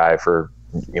cover a guy for,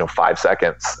 5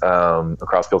 seconds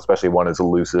across field, especially one as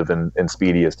elusive and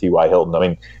speedy as T.Y. Hilton. I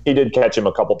mean, he did catch him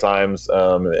a couple times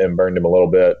and burned him a little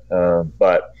bit.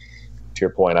 But to your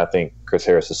point, I think Chris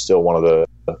Harris is still one of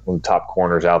the top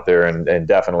corners out there and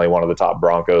definitely one of the top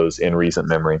Broncos in recent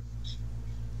memory.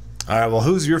 All right, well,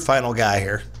 who's your final guy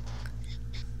here?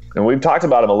 And we've talked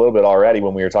about him a little bit already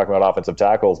when we were talking about offensive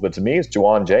tackles, but to me, it's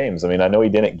Juwan James. I mean, I know he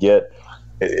didn't get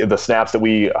the snaps that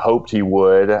we hoped he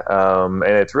would, and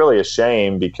it's really a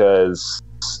shame because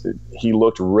he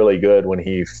looked really good when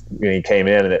he came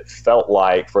in, and it felt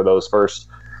like for those first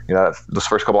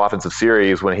couple offensive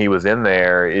series when he was in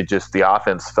there, the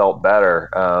offense felt better.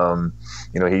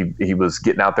 He was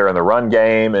getting out there in the run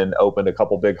game and opened a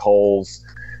couple big holes.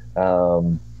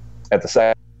 At the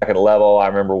second level, I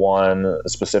remember one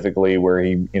specifically where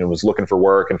he was looking for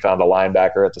work and found a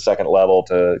linebacker at the second level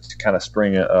to kind of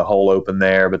spring a hole open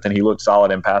there. But then he looked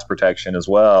solid in pass protection as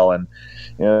well. And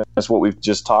that's what we've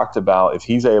just talked about. If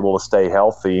he's able to stay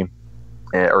healthy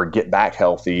or get back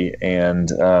healthy and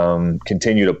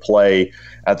continue to play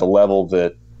at the level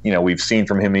that we've seen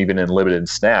from him even in limited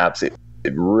snaps, it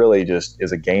really just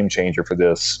is a game changer for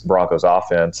this Broncos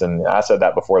offense. And I said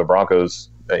that before the Broncos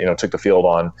took the field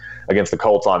on against the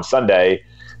Colts on Sunday.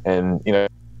 And,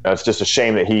 it's just a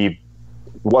shame that he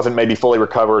wasn't maybe fully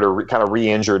recovered or kind of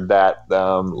re-injured that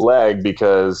leg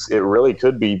because it really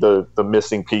could be the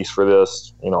missing piece for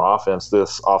this, offense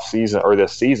this offseason or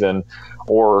this season,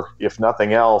 or if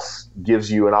nothing else, gives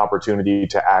you an opportunity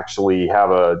to actually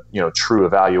have a, true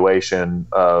evaluation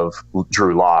of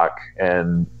Drew Lock.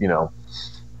 And,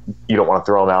 you don't want to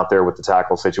throw him out there with the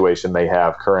tackle situation they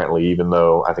have currently, even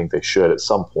though I think they should at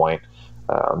some point.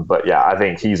 But yeah, I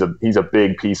think he's a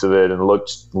big piece of it and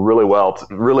looked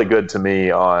really good to me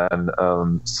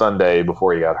on Sunday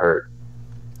before he got hurt.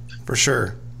 For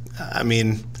sure. I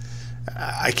mean,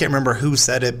 I can't remember who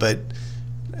said it, but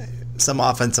some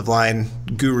offensive line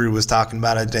guru was talking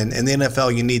about it. And in the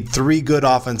NFL, you need 3 good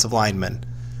offensive linemen.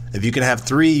 If you can have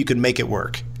 3, you can make it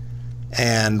work.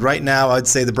 And right now, I'd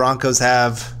say the Broncos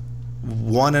have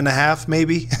 1.5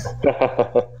 maybe,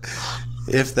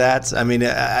 if that. I mean,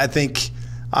 I think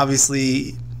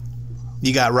obviously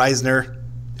you got Reisner,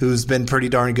 who's been pretty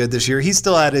darn good this year. He's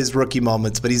still had his rookie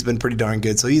moments, but he's been pretty darn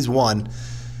good, so he's one.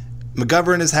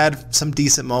 McGovern has had some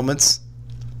decent moments.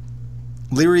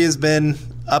 Leary has been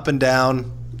up and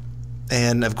down,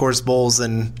 and of course Bowles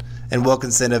and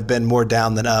Wilkinson have been more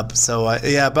down than up. So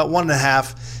about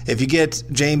 1.5. If you get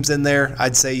James in there,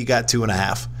 I'd say you got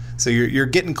 2.5. So you're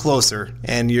getting closer,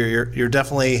 and you're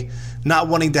definitely not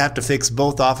wanting to have to fix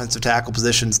both offensive tackle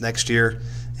positions next year,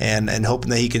 and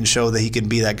hoping that he can show that he can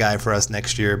be that guy for us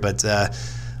next year. But I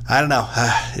don't know.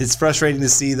 It's frustrating to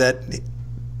see that.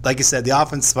 Like I said, the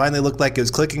offense finally looked like it was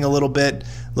clicking a little bit.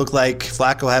 Looked like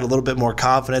Flacco had a little bit more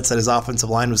confidence that his offensive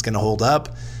line was going to hold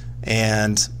up.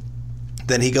 And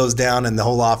then he goes down and the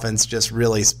whole offense just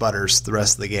really sputters the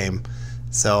rest of the game.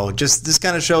 So just this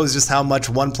kind of shows just how much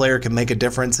one player can make a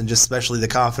difference, and just especially the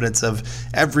confidence of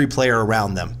every player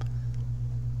around them.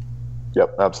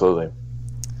 Yep, absolutely.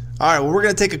 All right, well, we're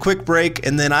going to take a quick break,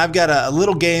 and then I've got a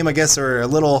little game, I guess, or a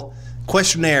little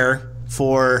questionnaire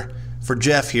for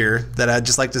Jeff here that I'd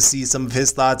just like to see some of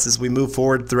his thoughts as we move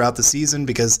forward throughout the season,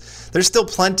 because there's still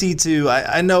plenty to –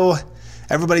 I know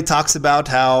everybody talks about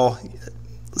how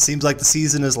it seems like the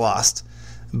season is lost,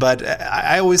 but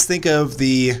I always think of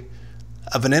an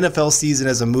NFL season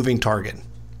as a moving target.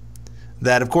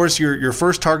 That, of course, your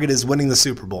first target is winning the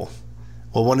Super Bowl.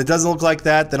 Well, when it doesn't look like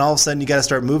that, then all of a sudden you got to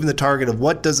start moving the target of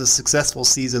what does a successful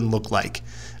season look like?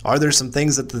 Are there some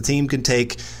things that the team can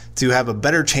take to have a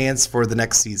better chance for the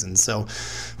next season? So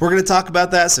we're going to talk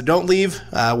about that, so don't leave.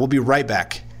 We'll be right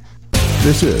back.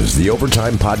 This is the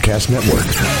Overtime Podcast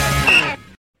Network.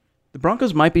 The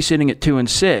Broncos might be sitting at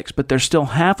 2-6, but there's still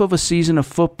half of a season of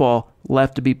football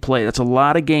left to be played. That's a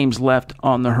lot of games left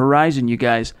on the horizon, you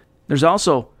guys. There's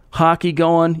also hockey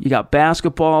going, you got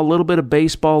basketball, a little bit of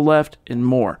baseball left, and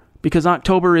more. Because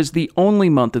October is the only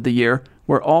month of the year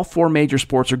where all 4 major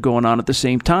sports are going on at the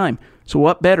same time. So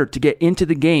what better to get into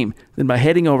the game than by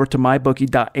heading over to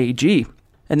mybookie.ag?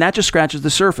 And that just scratches the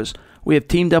surface. We have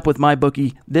teamed up with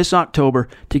MyBookie this October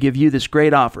to give you this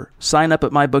great offer. Sign up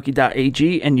at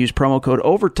mybookie.ag and use promo code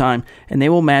OVERTIME, and they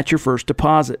will match your first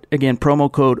deposit. Again,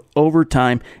 promo code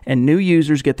OVERTIME, and new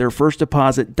users get their first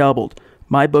deposit doubled.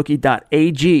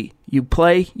 mybookie.ag. You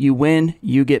play, you win,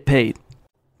 you get paid.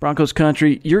 Broncos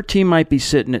country, your team might be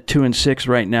sitting at 2-6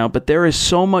 right now, but there is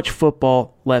so much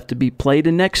football left to be played.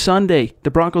 And next Sunday,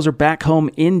 the Broncos are back home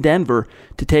in Denver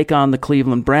to take on the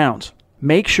Cleveland Browns.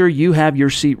 Make sure you have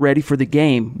your seat ready for the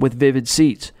game with Vivid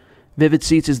Seats. Vivid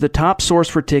Seats is the top source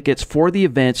for tickets for the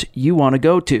events you want to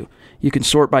go to. You can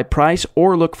sort by price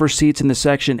or look for seats in the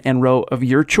section and row of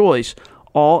your choice,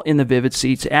 all in the Vivid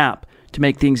Seats app. To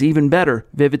make things even better,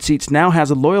 Vivid Seats now has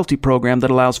a loyalty program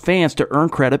that allows fans to earn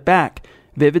credit back.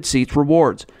 Vivid Seats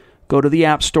Rewards. Go to the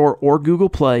App Store or Google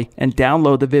Play and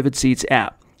download the Vivid Seats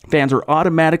app. Fans are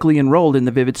automatically enrolled in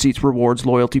the Vivid Seats Rewards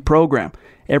loyalty program.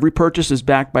 Every purchase is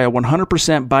backed by a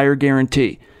 100% buyer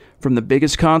guarantee. From the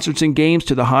biggest concerts and games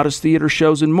to the hottest theater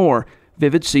shows and more,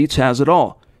 Vivid Seats has it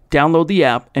all. Download the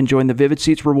app and join the Vivid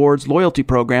Seats Rewards loyalty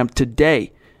program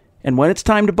today. And when it's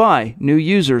time to buy, new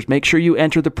users, make sure you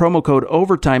enter the promo code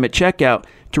OVERTIME at checkout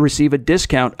to receive a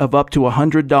discount of up to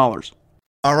 $100.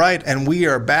 All right, and we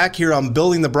are back here on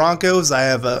Building the Broncos. I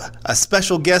have a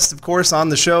special guest, of course, on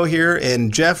the show here,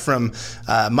 in Jeff from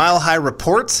Mile High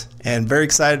Report, and very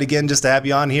excited again just to have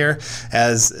you on here,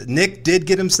 as Nick did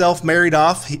get himself married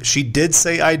off. She did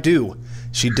say I do.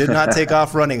 She did not take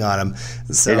off running on him.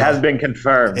 So it has been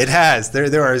confirmed. It has.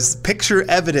 There is picture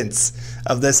evidence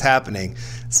of this happening.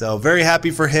 So very happy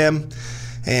for him.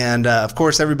 And, of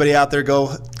course, everybody out there,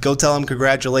 go tell him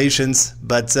congratulations.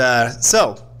 But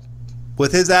so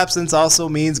with his absence also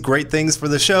means great things for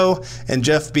the show, and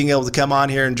Jeff being able to come on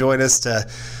here and join us to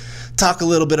talk a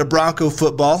little bit of Bronco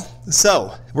football.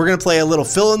 So we're going to play a little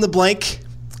fill in the blank,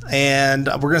 and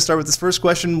we're going to start with this first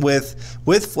question with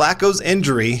Flacco's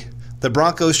injury, the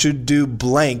Broncos should do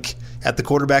blank at the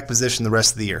quarterback position the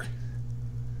rest of the year.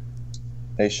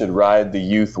 They should ride the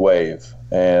youth wave.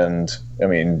 And, I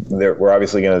mean, we're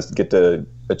obviously going to get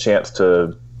a chance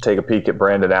to take a peek at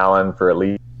Brandon Allen for at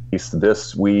least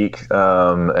this week,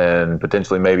 and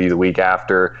potentially maybe the week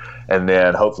after, and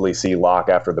then hopefully see Locke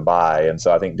after the bye. And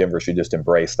so I think Denver should just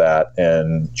embrace that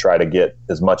and try to get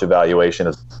as much evaluation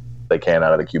as they can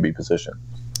out of the QB position.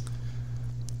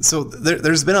 So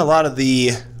there's been a lot of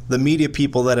the media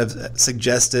people that have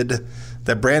suggested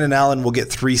that Brandon Allen will get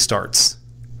 3 starts,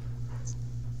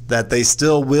 that they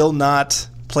still will not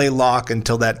play Locke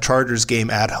until that Chargers game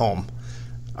at home.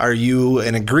 Are you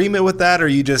in agreement with that, or are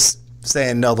you just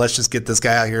saying, no, let's just get this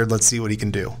guy out here, let's see what he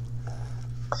can do?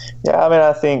 Yeah, I mean,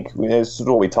 I think this is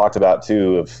what we talked about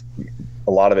too. If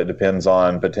a lot of it depends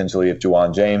on potentially if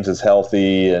Juwan James is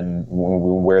healthy and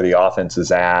where the offense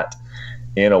is at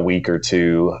in a week or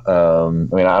two. I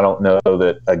mean, I don't know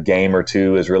that a game or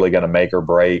two is really going to make or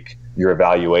break your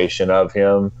evaluation of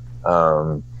him.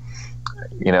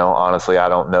 Honestly, I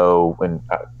don't know. And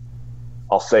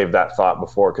I'll save that thought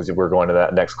before, because we're going to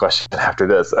that next question after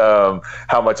this.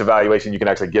 How much evaluation you can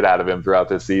actually get out of him throughout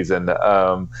this season.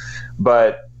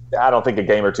 But I don't think a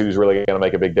game or two is really going to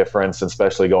make a big difference,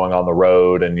 especially going on the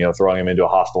road and, throwing him into a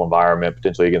hostile environment,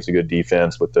 potentially against a good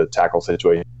defense with the tackle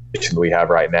situation we have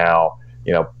right now.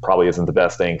 Probably isn't the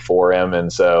best thing for him.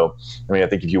 And so, I mean, I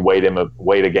think if you wait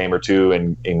a game or two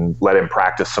and let him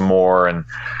practice some more and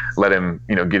let him,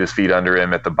 get his feet under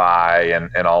him at the bye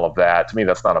and all of that, to me,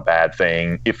 that's not a bad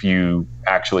thing if you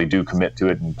actually do commit to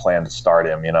it and plan to start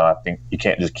him. I think you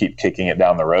can't just keep kicking it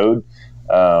down the road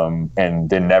and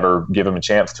then never give him a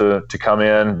chance to come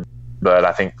in. But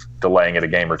I think delaying it a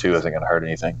game or two isn't going to hurt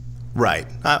anything. Right.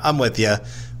 I'm with you.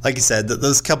 Like you said,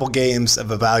 those couple games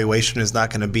of evaluation is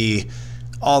not going to be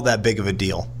all that big of a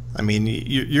deal. I mean,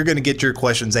 you're going to get your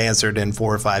questions answered in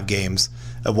 4 or 5 games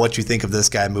of what you think of this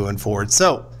guy moving forward.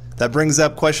 So that brings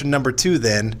up question number 2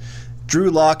 then.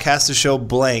 Drew Lock has to show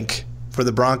blank for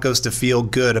the Broncos to feel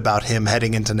good about him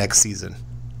heading into next season.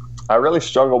 I really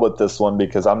struggle with this one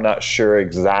because I'm not sure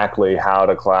exactly how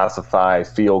to classify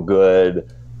feel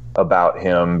good about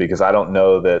him, because I don't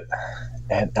know that,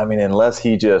 unless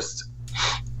he just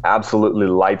absolutely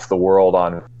lights the world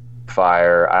on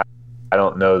fire, I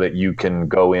don't know that you can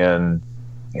go in,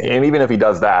 and even if he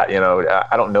does that,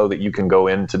 I don't know that you can go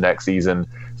into next season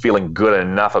feeling good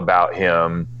enough about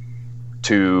him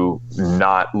to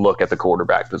not look at the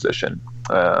quarterback position.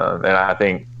 And I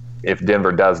think if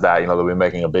Denver does that, they'll be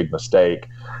making a big mistake,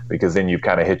 because then you've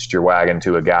kind of hitched your wagon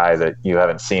to a guy that you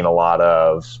haven't seen a lot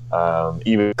of,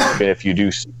 even if you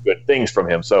do see good things from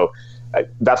him. So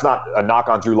that's not a knock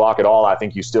on Drew Lock at all. I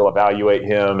think you still evaluate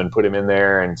him and put him in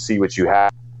there and see what you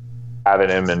have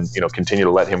in him, and continue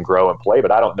to let him grow and play.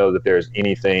 But I don't know that there's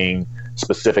anything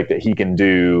specific that he can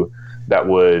do that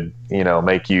would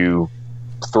make you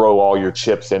throw all your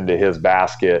chips into his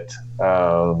basket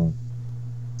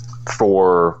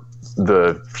for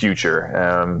the future.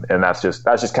 And that's just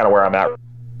kind of where I'm at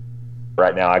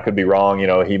right now. I could be wrong.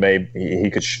 He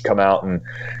could come out and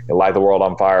light the world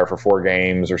on fire for 4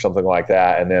 games or something like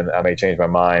that, and then I may change my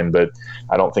mind. But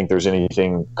I don't think there's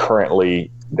anything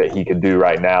currently that he could do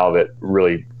right now that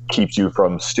really keeps you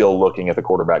from still looking at the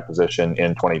quarterback position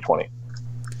in 2020.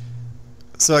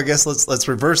 So I guess let's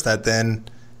reverse that then.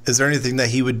 Is there anything that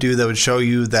he would do that would show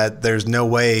you that there's no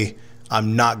way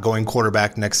I'm not going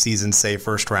quarterback next season, say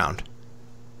first round?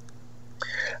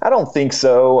 I don't think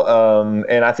so.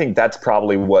 And I think that's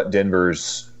probably what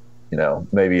Denver's,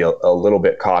 maybe a little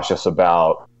bit cautious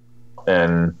about.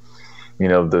 And,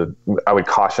 I would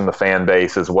caution the fan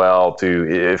base as well to,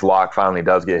 if Locke finally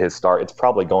does get his start, it's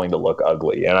probably going to look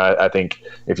ugly. And I think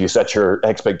if you set your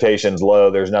expectations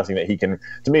low, there's nothing that he can,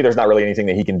 to me, there's not really anything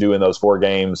that he can do in those 4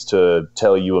 games to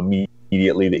tell you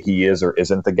immediately that he is or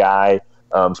isn't the guy.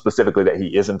 Specifically that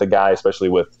he isn't the guy, especially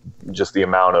with just the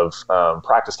amount of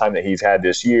practice time that he's had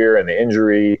this year and the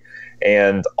injury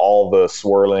and all the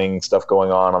swirling stuff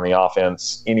going on the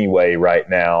offense anyway right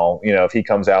now. If he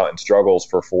comes out and struggles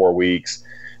for 4 weeks,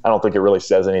 I don't think it really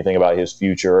says anything about his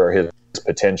future or his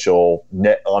potential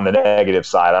on the negative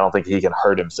side. I don't think he can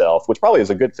hurt himself, which probably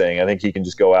is a good thing. I think he can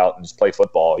just go out and just play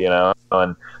football,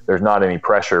 and there's not any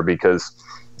pressure because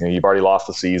you've already lost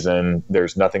the season.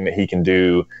 There's nothing that he can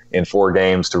do in 4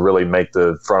 games to really make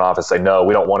the front office say, no,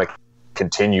 we don't want to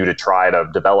continue to try to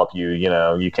develop you.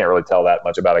 You can't really tell that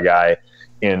much about a guy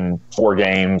in 4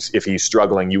 games. If he's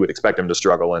struggling, you would expect him to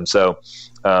struggle. And so,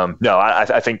 no,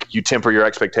 I think you temper your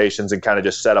expectations and kind of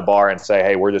just set a bar and say,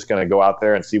 hey, we're just going to go out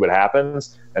there and see what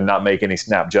happens and not make any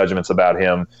snap judgments about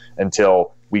him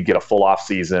until we get a full off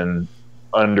season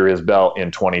under his belt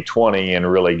in 2020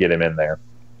 and really get him in there.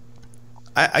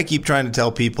 I keep trying to tell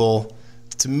people,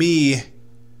 to me,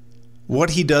 what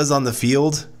he does on the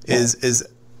field is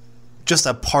just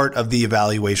a part of the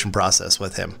evaluation process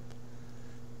with him.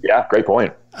 Yeah, great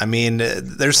point. I mean,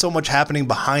 there's so much happening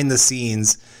behind the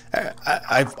scenes.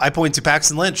 I point to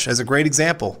Paxton Lynch as a great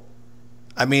example.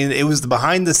 I mean, it was the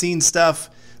behind the scenes stuff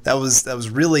that was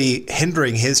really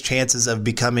hindering his chances of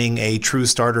becoming a true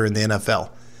starter in the NFL.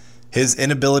 His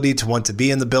inability to want to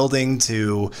be in the building,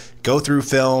 to go through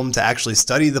film, to actually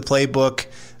study the playbook.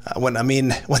 When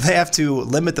they have to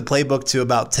limit the playbook to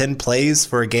about 10 plays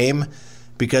for a game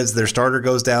because their starter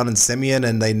goes down in Simeon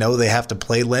and they know they have to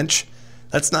play Lynch,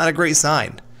 that's not a great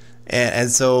sign.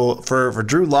 And so for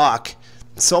Drew Lock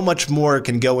so much more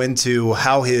can go into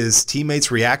how his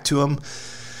teammates react to him,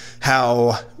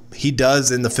 how he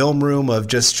does in the film room of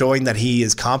just showing that he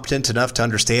is competent enough to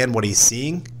understand what he's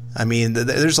seeing. I mean,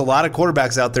 there's a lot of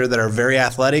quarterbacks out there that are very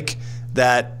athletic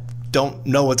that don't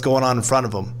know what's going on in front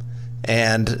of them.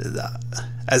 And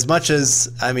as much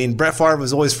as, I mean, Brett Favre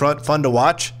was always fun to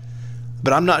watch,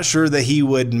 but I'm not sure that he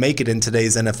would make it in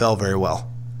today's NFL very well.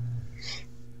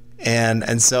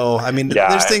 And so, I mean,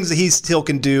 there's things that he still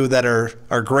can do that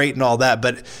are great and all that,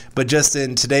 but just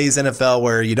in today's NFL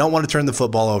where you don't want to turn the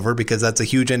football over because that's a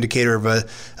huge indicator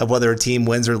of whether a team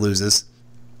wins or loses.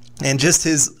 And just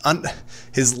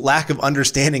his lack of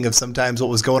understanding of sometimes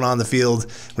what was going on in the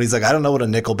field when he's like, I don't know what a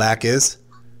nickelback is.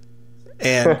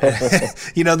 And,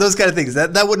 those kind of things.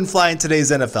 That wouldn't fly in today's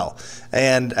NFL.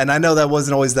 And I know that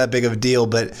wasn't always that big of a deal,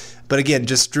 but again,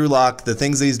 just Drew Lock, the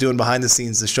things that he's doing behind the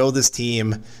scenes to show this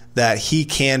team that he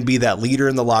can be that leader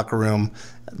in the locker room,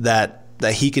 that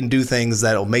he can do things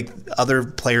that will make other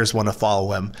players want to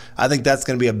follow him. I think that's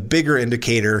going to be a bigger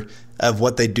indicator of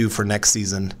what they do for next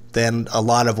season than a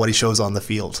lot of what he shows on the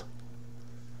field.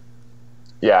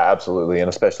 Yeah, absolutely, and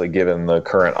especially given the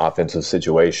current offensive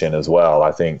situation as well.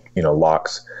 I think,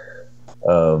 Lock's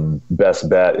best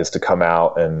bet is to come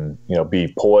out and,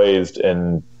 be poised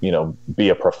and, be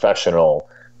a professional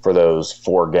for those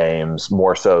 4 games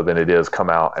more so than it is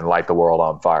come out and light the world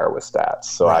on fire with stats.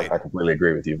 So right. I completely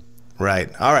agree with you. Right.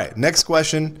 All right. Next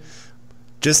question.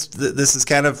 Just this is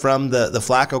kind of from the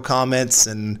Flacco comments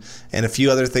and a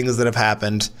few other things that have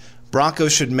happened.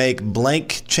 Broncos should make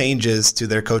blank changes to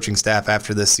their coaching staff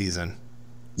after this season.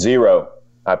 0.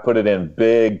 I put it in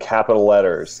big capital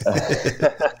letters.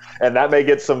 And that may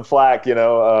get some flack,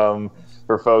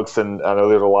 for folks. And I know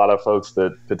there's a lot of folks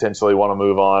that potentially want to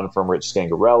move on from Rich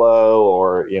Scangarello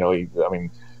or,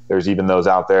 there's even those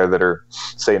out there that are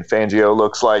saying Fangio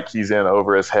looks like he's in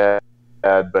over his head.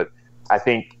 But I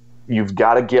think you've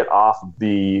got to get off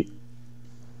the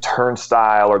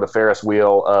turnstile or the Ferris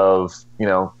wheel of,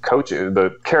 coaching,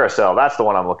 the carousel. That's the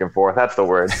one I'm looking for. That's the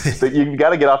word. But you've got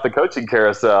to get off the coaching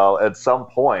carousel at some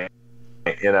point,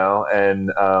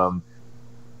 and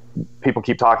people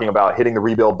keep talking about hitting the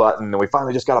rebuild button and we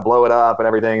finally just got to blow it up and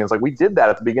everything. It's like, we did that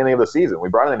at the beginning of the season. We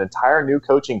brought in an entire new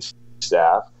coaching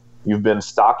staff. You've been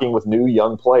stocking with new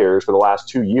young players for the last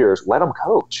 2 years. Let them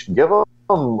coach. Give them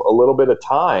a little bit of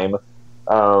time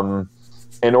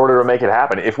in order to make it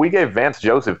happen. If we gave Vance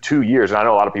Joseph 2 years, and I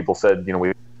know a lot of people said,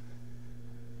 we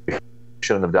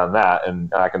shouldn't have done that,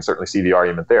 and I can certainly see the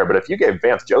argument there. But if you gave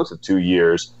Vance Joseph 2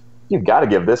 years, you've got to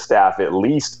give this staff at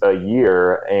least a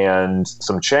year and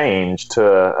some change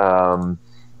to,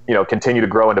 continue to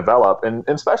grow and develop, and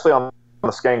especially on the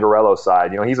Scangarello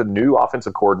side. He's a new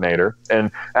offensive coordinator,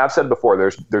 and I've said before,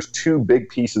 there's 2 big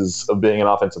pieces of being an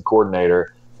offensive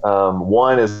coordinator.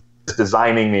 One is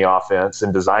designing the offense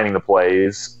and designing the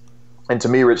plays. And to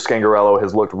me, Rich Scangarello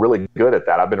has looked really good at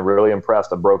that. I've been really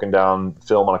impressed. I've broken down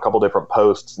film on a couple different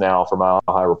posts now for Mile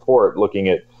High Report, looking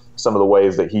at some of the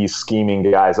ways that he's scheming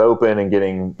guys open and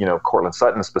getting, Cortland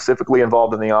Sutton specifically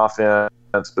involved in the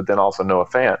offense, but then also Noah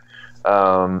Fant.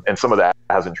 And some of that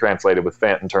hasn't translated with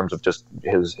Fant in terms of just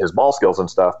his ball skills and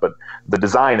stuff, but the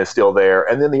design is still there.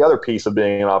 And then the other piece of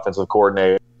being an offensive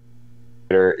coordinator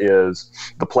is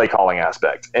the play calling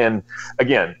aspect. And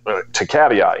again, to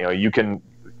caveat,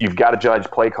 you've got to judge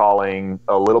play calling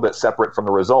a little bit separate from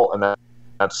the result, and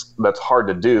that's hard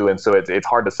to do. And so it's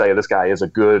hard to say this guy is a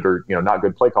good or not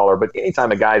good play caller. But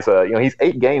anytime a guy's he's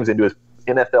 8 games into his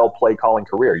NFL play calling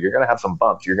career, you're going to have some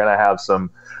bumps. You're going to have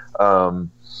some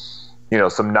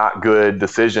some not good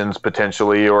decisions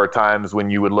potentially, or times when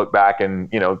you would look back and,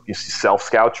 you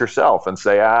self-scout yourself and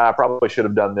say, I probably should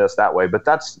have done this that way. But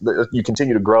you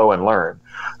continue to grow and learn.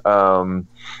 I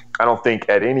don't think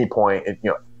at any point,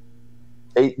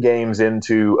 8 games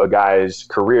into a guy's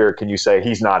career, can you say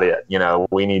he's not it?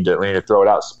 We need to throw it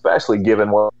out, especially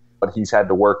given what he's had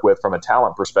to work with from a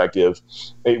talent perspective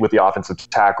with the offensive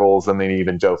tackles and then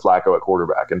even Joe Flacco at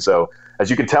quarterback. And so, as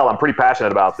you can tell, I'm pretty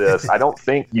passionate about this. I don't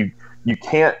think you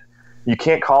can't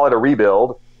call it a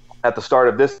rebuild at the start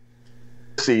of this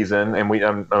season, and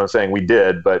I'm not saying we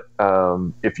did, but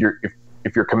if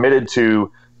you're committed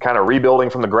to kind of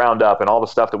rebuilding from the ground up and all the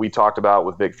stuff that we talked about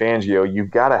with Vic Fangio, you've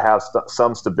got to have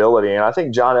some stability, and I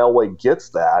think John Elway gets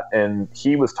that, and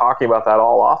he was talking about that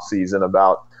all offseason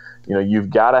about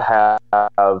you've got to have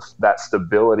that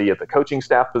stability at the coaching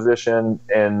staff position.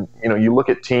 And you look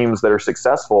at teams that are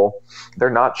successful, they're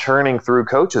not churning through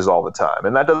coaches all the time,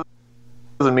 and that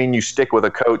doesn't mean you stick with a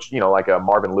coach, like a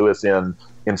Marvin Lewis in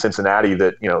Cincinnati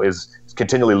that, is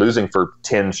continually losing for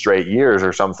 10 straight years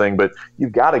or something. But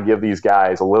you've got to give these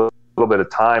guys a little little bit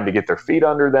of time to get their feet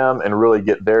under them and really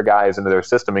get their guys into their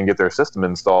system and get their system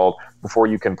installed before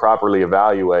you can properly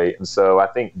evaluate. And so I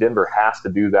think Denver has to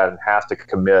do that and has to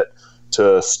commit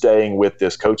to staying with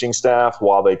this coaching staff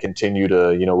while they continue to,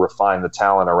 refine the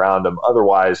talent around them.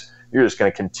 Otherwise, you're just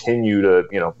going to continue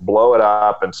to, blow it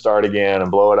up and start again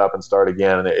and blow it up and start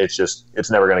again. And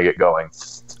it's never going to get going.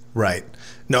 Right.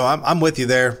 No, I'm with you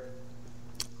there.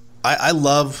 I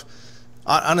love,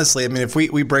 honestly, I mean, if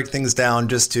we break things down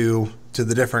just to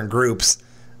the different groups,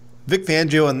 Vic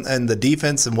Fangio and the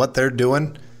defense and what they're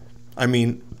doing, I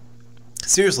mean,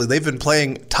 seriously, they've been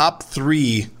playing top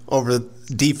 3 over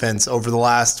defense over the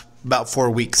last about 4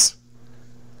 weeks.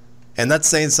 And that's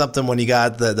saying something when you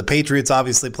got the Patriots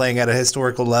obviously playing at a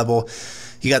historical level.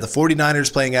 You got the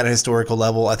 49ers playing at a historical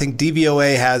level. I think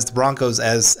DVOA has the Broncos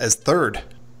as 3rd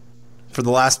for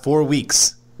the last 4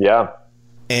 weeks. Yeah.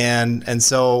 And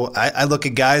so I look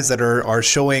at guys that are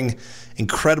showing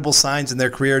incredible signs in their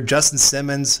career. Justin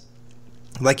Simmons,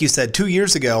 like you said, 2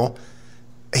 years ago,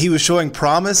 he was showing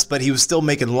promise, but he was still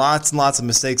making lots and lots of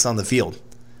mistakes on the field.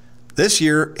 This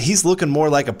year, he's looking more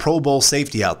like a Pro Bowl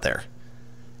safety out there.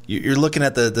 You're looking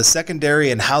at the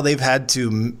secondary and how they've had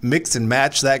to mix and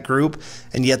match that group,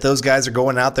 and yet those guys are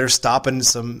going out there stopping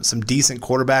some decent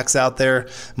quarterbacks out there.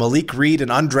 Malik Reed, an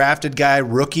undrafted guy,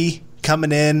 rookie,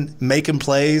 coming in, making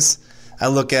plays. I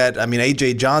look at,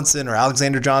 A.J. Johnson or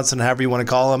Alexander Johnson, however you want to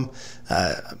call him.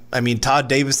 Todd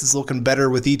Davis is looking better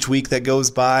with each week that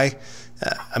goes by.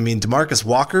 DeMarcus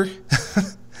Walker.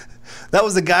 That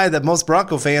was the guy that most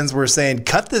Bronco fans were saying,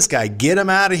 cut this guy, get him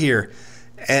out of here.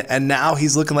 And now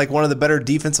he's looking like one of the better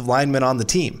defensive linemen on the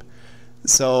team.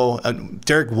 So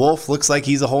Derek Wolfe looks like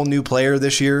he's a whole new player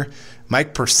this year.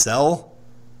 Mike Purcell,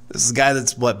 this is a guy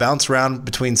that's bounced around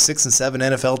between 6 and 7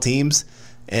 NFL teams.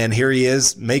 And here he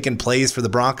is making plays for the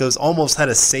Broncos. Almost had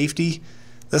a safety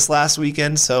this last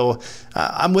weekend. So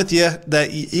I'm with you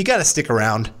that you got to stick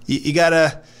around. You got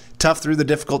to tough through the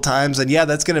difficult times. And yeah,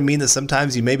 that's going to mean that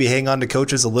sometimes you maybe hang on to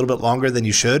coaches a little bit longer than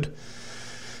you should.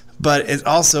 But it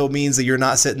also means that you're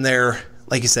not sitting there,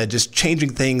 like you said, just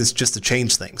changing things just to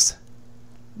change things.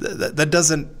 That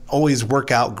doesn't always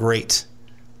work out great.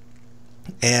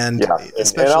 And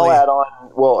especially, and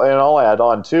I'll add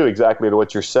on too, exactly to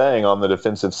what you're saying on the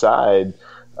defensive side.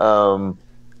 4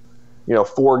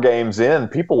 games in,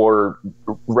 people were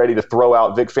ready to throw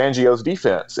out Vic Fangio's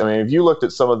defense. I mean, if you looked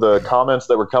at some of the comments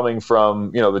that were coming from,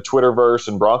 the Twitterverse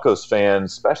and Broncos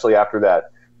fans, especially after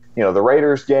that, the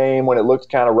Raiders game when it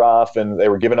looked kind of rough and they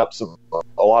were giving up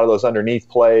a lot of those underneath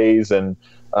plays, and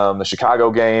the Chicago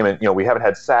game, and we haven't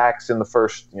had sacks in the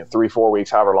first 3-4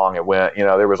 weeks, however long it went.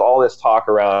 There was all this talk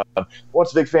around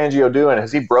what's Vic Fangio doing?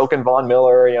 Has he broken Von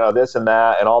Miller? This and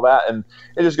that and all that, and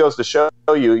it just goes to show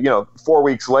you, 4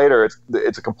 weeks later,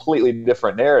 it's a completely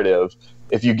different narrative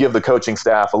if you give the coaching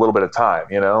staff a little bit of time.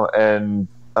 And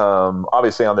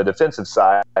obviously on the defensive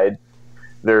side,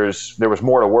 there was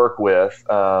more to work with,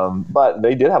 but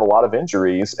they did have a lot of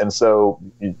injuries, and so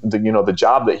the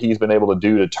job that he's been able to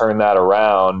do to turn that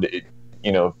around,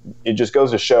 it just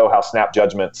goes to show how snap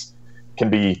judgments can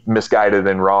be misguided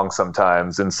and wrong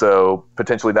sometimes. And so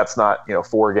potentially that's not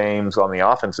 4 games on the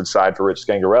offensive side for Rich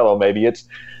Scangarello. Maybe it's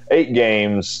 8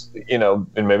 games,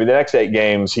 and maybe the next 8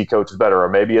 games he coaches better, or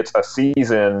maybe it's a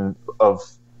season of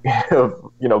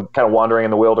kind of wandering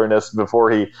in the wilderness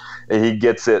before he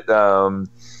gets it.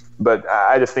 But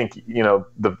I just think,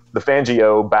 the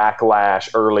Fangio backlash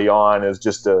early on is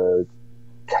just a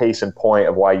case in point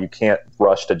of why you can't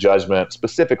rush to judgment,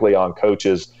 specifically on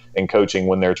coaches and coaching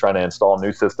when they're trying to install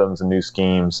new systems and new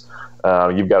schemes.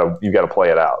 You've got to play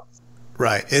it out.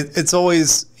 Right. It's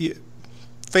always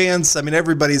fans.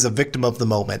 Everybody's a victim of the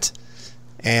moment.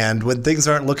 And when things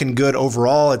aren't looking good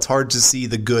overall, it's hard to see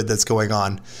the good that's going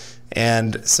on.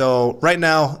 And so right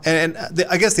now,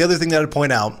 I guess the other thing that I'd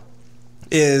point out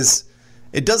is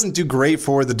it doesn't do great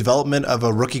for the development of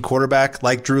a rookie quarterback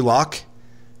like Drew Lock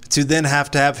to then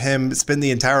have him spend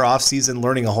the entire offseason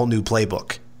learning a whole new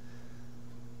playbook.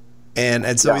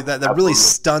 And so that really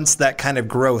stunts that kind of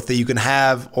growth that you can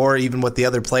have, or even with the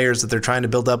other players that they're trying to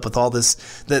build up with all this.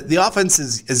 The offense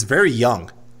is very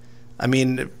young.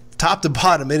 Top to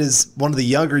bottom, it is one of the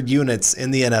younger units in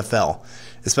the NFL,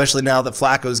 especially now that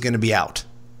Flacco is going to be out.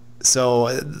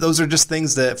 So those are just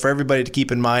things that for everybody to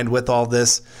keep in mind with all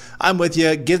this. I'm with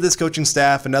you. Give this coaching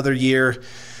staff another year.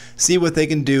 See what they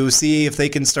can do. See if they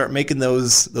can start making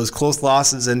those close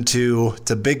losses into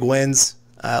big wins.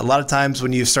 A lot of times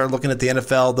when you start looking at the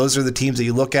NFL, those are the teams that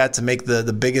you look at to make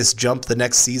the biggest jump the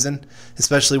next season,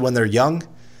 especially when they're young.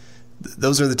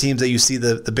 Those are the teams that you see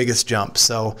the biggest jump.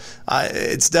 So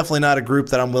it's definitely not a group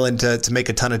that I'm willing to make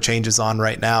a ton of changes on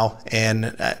right now.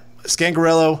 And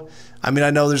Scangarello, I mean,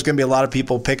 I know there's going to be a lot of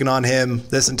people picking on him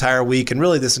this entire week and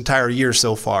really this entire year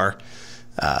so far.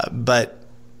 But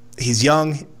he's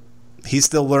young. He's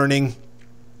still learning.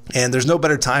 And there's no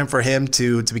better time for him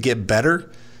to get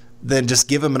better than just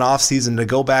give him an offseason to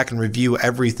go back and review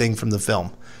everything from the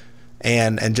film.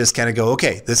 And just kind of go,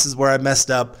 okay, this is where I messed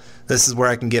up. This is where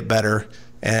I can get better.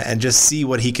 And just see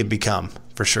what he can become,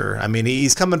 for sure. I mean,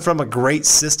 he's coming from a great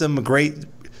system, a great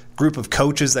group of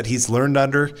coaches that he's learned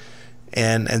under.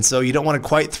 And so you don't want to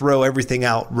quite throw everything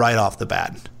out right off the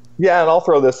bat. Yeah, and I'll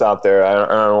throw this out there. I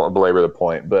don't want to belabor the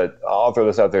point, but I'll throw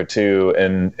this out there too.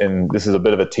 And this is a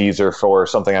bit of a teaser for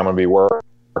something I'm going to be working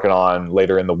on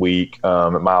later in the week at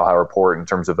Mile High Report in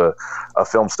terms of a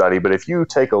film study. But if you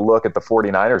take a look at the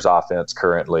 49ers offense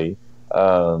currently,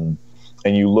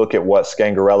 and you look at what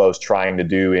Scangarello's trying to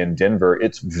do in Denver,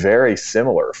 it's very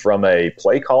similar from a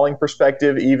play calling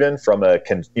perspective, even from a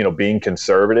being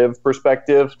conservative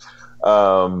perspective.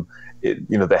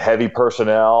 The heavy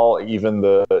personnel, even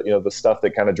the stuff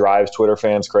that kind of drives Twitter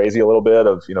fans crazy a little bit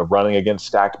of running against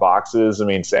stacked boxes. I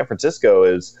mean, San Francisco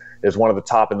is one of the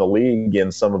top in the league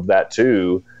in some of that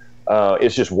too.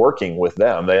 It's just working with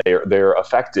them. They're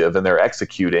effective and they're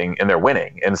executing and they're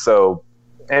winning. And so.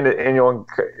 And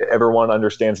everyone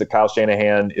understands that Kyle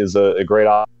Shanahan is a great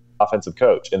offensive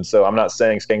coach. And so I'm not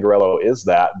saying Scangarello is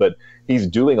that, but he's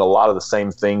doing a lot of the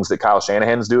same things that Kyle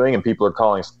Shanahan's doing, and people are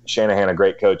calling Shanahan a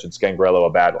great coach and Scangarello a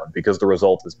bad one because the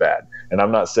result is bad. And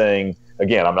I'm not saying,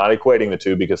 again, I'm not equating the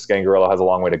two because Scangarello has a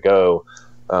long way to go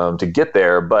to get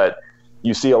there, but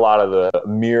you see a lot of the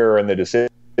mirror and the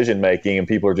decision-making, and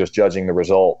people are just judging the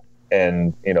result.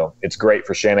 And, it's great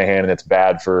for Shanahan and it's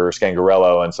bad for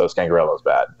Scangarello, and so Scangarello is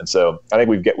bad. And so I think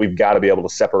we've got to be able to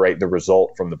separate the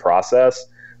result from the process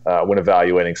when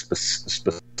evaluating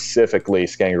specifically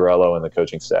Scangarello and the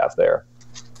coaching staff there.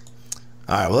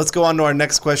 All right, well, let's go on to our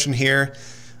next question here.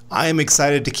 I am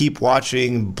excited to keep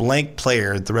watching blank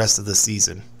player the rest of the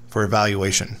season for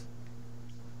evaluation.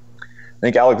 I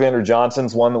think Alexander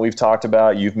Johnson's one that we've talked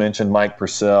about. You've mentioned Mike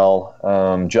Purcell.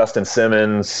 Justin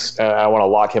Simmons, I want to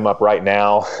lock him up right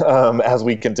now as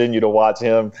we continue to watch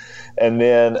him. And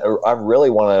then I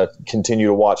really want to continue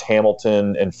to watch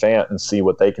Hamilton and Fant and see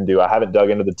what they can do. I haven't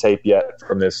dug into the tape yet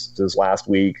from this last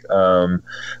week,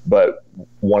 but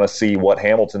want to see what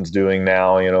Hamilton's doing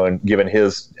now, and given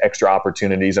his extra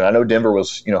opportunities. And I know Denver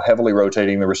was, heavily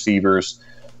rotating the receivers,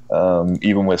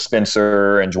 even with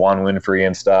Spencer and Juwan Winfrey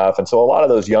and stuff. And so a lot of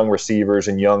those young receivers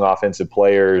and young offensive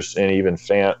players, and even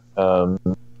Fant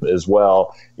as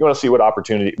well, you want to see what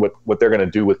they're going to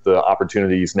do with the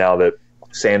opportunities now that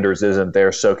Sanders isn't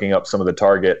there soaking up some of the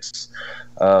targets.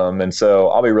 And so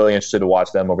I'll be really interested to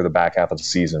watch them over the back half of the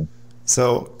season.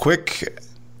 So quick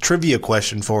trivia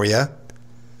question for you.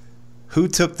 Who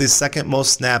took the second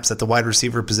most snaps at the wide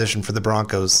receiver position for the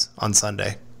Broncos on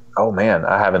Sunday? Oh, man,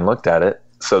 I haven't looked at it.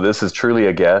 So this is truly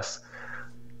a guess.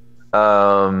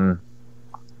 The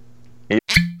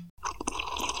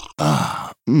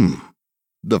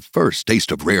first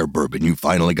taste of rare bourbon you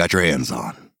finally got your hands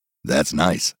on. That's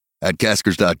nice. At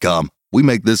Caskers.com, we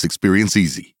make this experience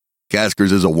easy.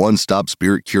 Caskers is a one-stop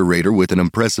spirit curator with an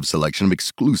impressive selection of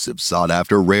exclusive,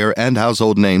 sought-after, rare, and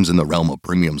household names in the realm of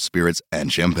premium spirits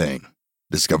and champagne.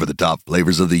 Discover the top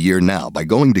flavors of the year now by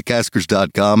going to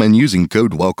Caskers.com and using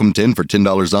code WELCOME10 for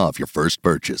 $10 off your first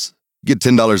purchase. Get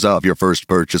 $10 off your first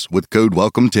purchase with code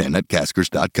WELCOME10 at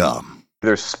Caskers.com.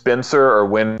 Either Spencer or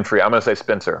Winfrey. I'm going to say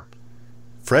Spencer.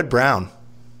 Fred Brown.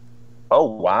 Oh,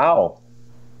 wow.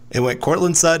 It went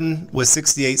Cortland Sutton with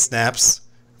 68 snaps,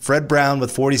 Fred Brown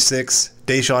with 46,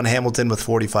 Deshaun Hamilton with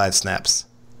 45 snaps.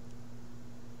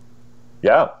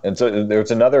 Yeah, and so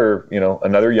there's another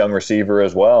young receiver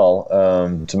as well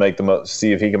to make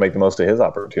see if he can make the most of his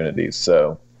opportunities.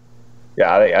 So,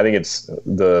 yeah, I think it's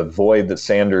the void that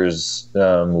Sanders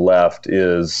left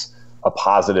is a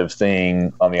positive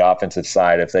thing on the offensive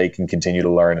side if they can continue to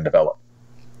learn and develop.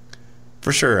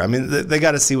 For sure. I mean, they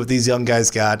got to see what these young guys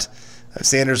got.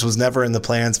 Sanders was never in the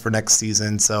plans for next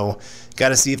season, so got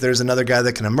to see if there's another guy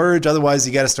that can emerge. Otherwise,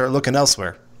 you got to start looking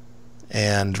elsewhere.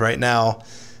 And right now,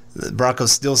 the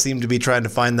Broncos still seem to be trying to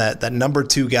find that number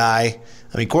two guy.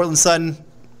 I mean, Cortland Sutton,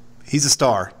 he's a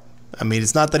star. I mean,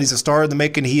 it's not that he's a star in the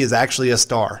making. He is actually a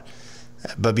star.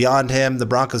 But beyond him, the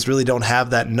Broncos really don't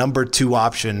have that number two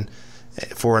option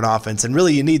for an offense. And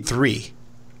really, you need three.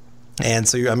 And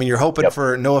so, you're hoping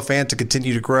for Noah Fant to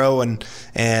continue to grow and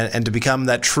to become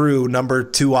that true number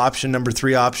two option, number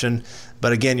three option.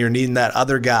 But again, you're needing that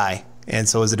other guy. And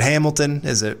so is it Hamilton?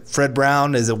 Is it Fred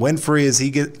Brown? Is it Winfrey as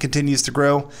he continues to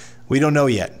grow? We don't know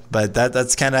yet. But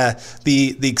that's kind of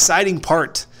the exciting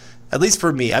part at least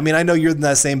for me. I mean, I know you're in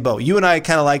that same boat. You and I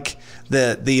kind of like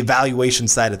the evaluation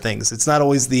side of things. It's not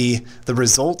always the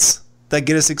results that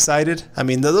get us excited. I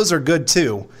mean, those are good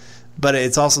too, but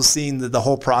it's also seeing the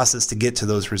whole process to get to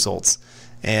those results.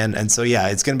 And so, yeah,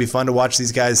 it's going to be fun to watch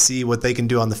these guys, see what they can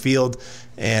do on the field,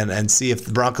 and see if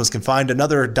the Broncos can find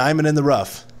another diamond in the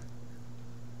rough.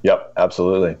 Yep,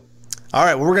 absolutely. All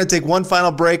right, well, we're going to take one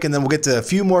final break, and then we'll get to a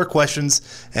few more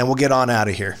questions, and we'll get on out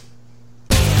of here.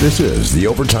 This is the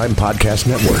Overtime Podcast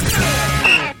Network.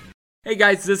 Hey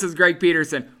guys, this is Greg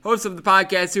Peterson, host of the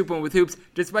podcast Hoopin' with Hoops.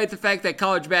 Despite the fact that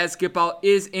college basketball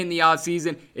is in the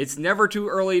offseason, it's never too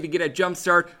early to get a jump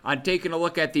start on taking a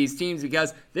look at these teams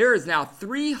because there is now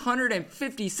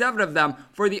 357 of them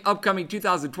for the upcoming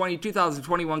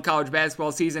 2020-2021 college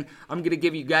basketball season. I'm going to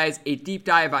give you guys a deep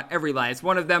dive on every last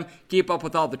one of them, keep up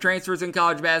with all the transfers in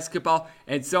college basketball,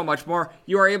 and so much more.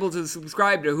 You are able to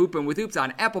subscribe to Hoopin' with Hoops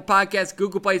on Apple Podcasts,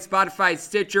 Google Play, Spotify,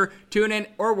 Stitcher, TuneIn,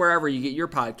 or wherever you get your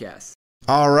podcasts.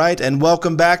 All right, and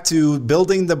welcome back to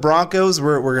Building the Broncos.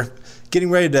 We're getting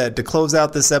ready to close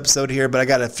out this episode here, but I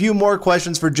got a few more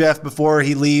questions for Jeff before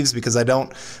he leaves because I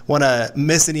don't want to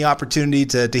miss any opportunity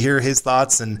to hear his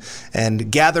thoughts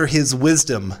and gather his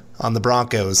wisdom on the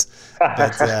Broncos.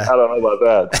 But, I don't know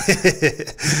about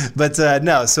that. But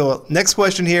no, so next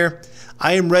question here.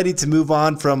 I am ready to move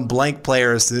on from blank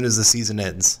player as soon as the season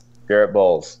ends. Garrett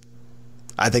Bowles.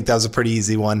 I think that was a pretty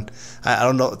easy one. I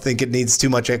don't think it needs too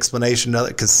much explanation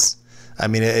because, I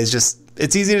mean, it's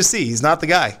easy to see. He's not the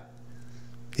guy.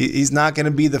 He's not going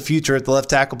to be the future at the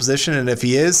left tackle position, and if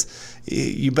he is,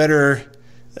 you better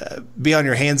be on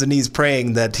your hands and knees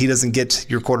praying that he doesn't get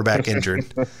your quarterback injured.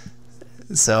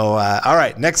 So, all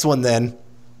right, next one then.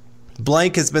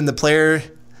 Blank player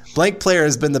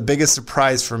has been the biggest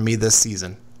surprise for me this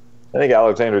season. I think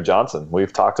Alexander Johnson.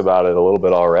 We've talked about it a little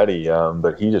bit already,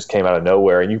 but he just came out of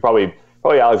nowhere. And you probably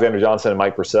Alexander Johnson and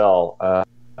Mike Purcell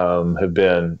have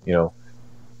been,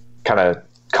 kind of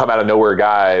come out of nowhere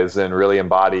guys and really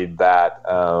embodied that.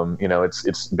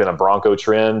 It's been a Bronco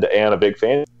trend and a big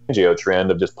Fangio trend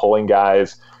of just pulling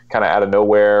guys kind of out of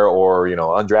nowhere or,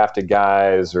 undrafted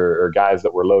guys or guys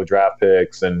that were low draft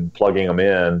picks and plugging them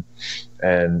in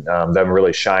and them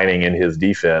really shining in his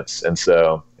defense. And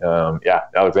so,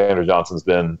 Alexander Johnson's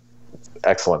been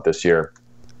excellent this year.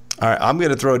 All right, I'm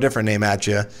going to throw a different name at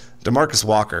you. DeMarcus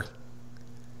Walker.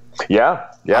 Yeah.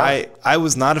 I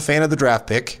was not a fan of the draft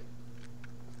pick.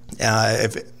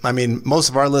 Most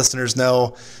of our listeners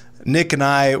know Nick and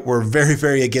I were very,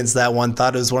 very against that one.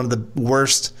 Thought it was one of the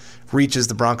worst reaches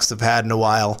the Broncos have had in a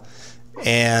while.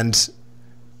 And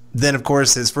then, of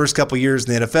course, his first couple years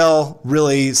in the NFL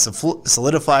really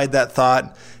solidified that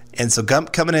thought. And so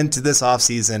coming into this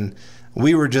offseason,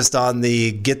 we were just on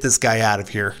the get this guy out of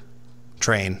here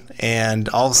train. And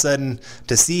all of a sudden,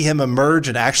 to see him emerge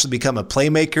and actually become a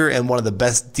playmaker and one of the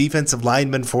best defensive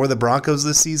linemen for the Broncos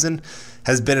this season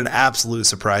has been an absolute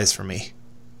surprise for me.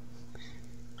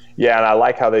 Yeah, and I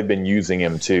like how they've been using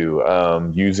him too,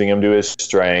 using him to his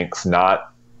strengths,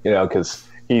 not, because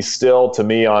he's still, to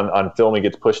me, on film, he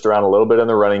gets pushed around a little bit in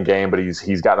the running game, but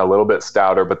he's gotten a little bit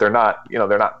stouter, but they're not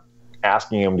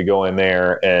asking him to go in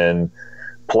there and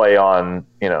play on,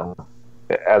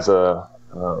 as a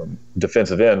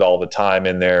defensive end all the time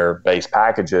in their base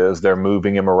packages. They're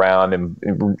moving him around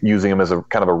and using him as a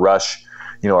kind of a rush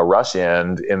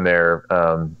end in their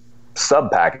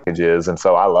sub packages. And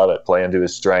so I love it, playing to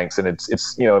his strengths. And it's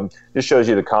just shows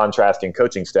you the contrasting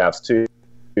coaching staffs too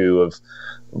of,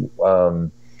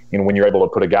 when you're able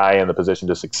to put a guy in the position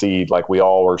to succeed, like we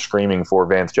all were screaming for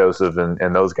Vance Joseph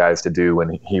and those guys to do when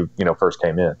he first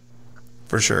came in.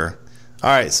 For sure.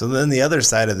 All right, so then the other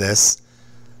side of this,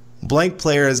 blank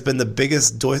player has been the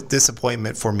biggest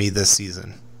disappointment for me this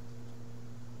season.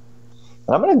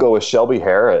 I'm going to go with Shelby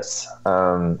Harris.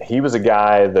 He was a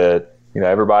guy that,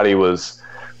 everybody was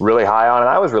really high on, and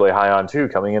I was really high on too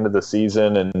coming into the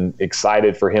season, and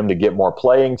excited for him to get more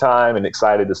playing time and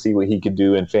excited to see what he could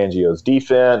do in Fangio's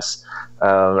defense.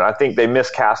 I think they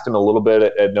miscast him a little bit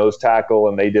at nose tackle,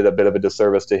 and they did a bit of a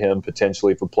disservice to him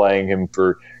potentially for playing him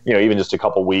for, even just a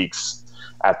couple weeks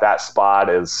at that spot,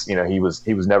 as he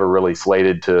was never really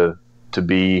slated to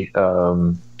be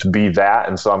that.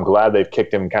 And so I'm glad they've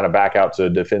kicked him kind of back out to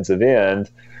defensive end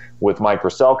with Mike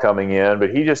Purcell coming in,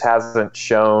 but he just hasn't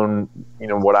shown,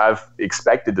 what I've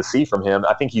expected to see from him.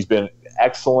 I think he's been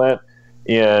excellent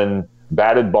in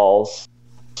batted balls.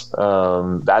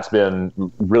 That's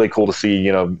been really cool to see,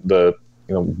 the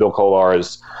Bill Kolar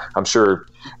is, I'm sure,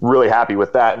 really happy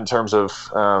with that in terms of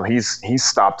he's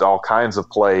stopped all kinds of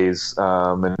plays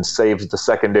and saved the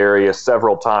secondary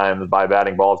several times by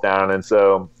batting balls down. And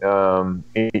so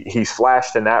he's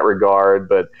flashed in that regard,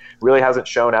 but really hasn't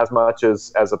shown as much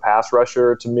as a pass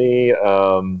rusher to me.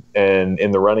 And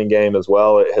in the running game as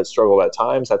well, it has struggled at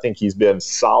times. I think he's been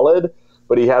solid,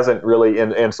 but he hasn't really.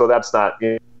 And so that's not,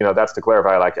 that's to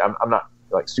clarify, like I'm not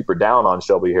like super down on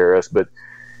Shelby Harris, but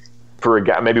for a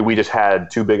guy, maybe we just had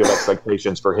too big of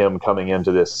expectations for him coming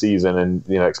into this season, and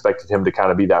expected him to kind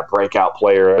of be that breakout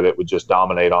player that would just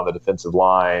dominate on the defensive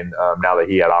line. Now that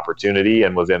he had opportunity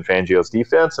and was in Fangio's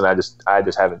defense, and I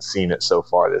just haven't seen it so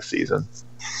far this season.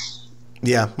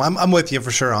 Yeah, I'm with you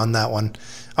for sure on that one.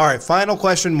 All right, final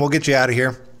question. We'll get you out of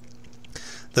here.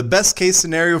 The best case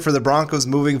scenario for the Broncos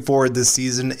moving forward this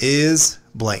season is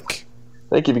blank.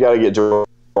 I think you've got to get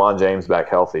Juwan James back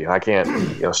healthy. I can't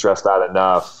stress that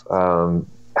enough,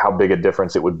 how big a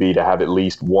difference it would be to have at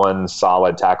least one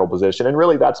solid tackle position. And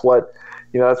really that's what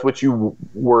you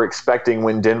were expecting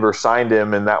when Denver signed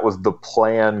him, and that was the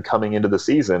plan coming into the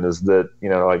season, is that, we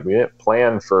didn't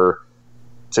plan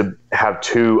to have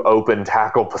two open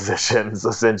tackle positions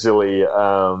essentially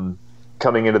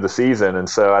coming into the season. And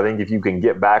so I think if you can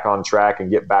get back on track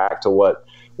and get back to what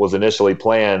was initially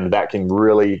planned, that can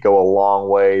really go a long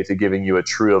way to giving you a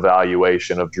true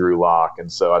evaluation of Drew Lock.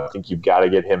 And so I think you've got to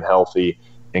get him healthy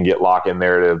and get Lock in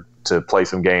there to play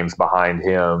some games behind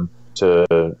him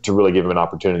to really give him an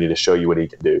opportunity to show you what he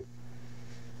can do.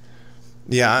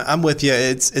 Yeah, I'm with you.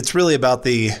 It's really about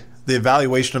the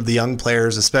evaluation of the young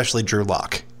players, especially Drew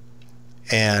Lock.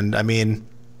 And I mean,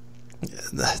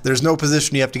 there's no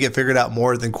position you have to get figured out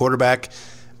more than quarterback.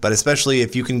 But especially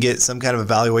if you can get some kind of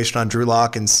evaluation on Drew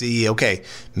Lock and see, okay,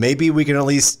 maybe we can at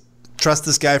least trust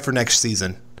this guy for next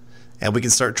season, and we can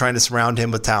start trying to surround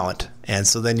him with talent. And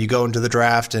so then you go into the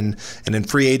draft and in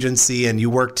free agency, and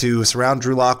you work to surround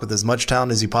Drew Lock with as much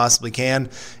talent as you possibly can.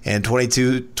 And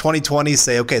 2020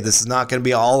 say, okay, this is not going to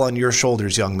be all on your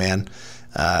shoulders, young man.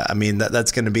 I mean,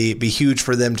 that's going to be huge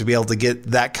for them to be able to get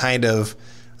that kind of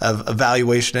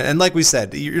evaluation. And like we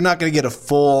said, you're not going to get a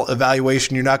full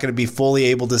evaluation. You're not going to be fully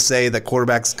able to say that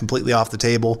quarterback's completely off the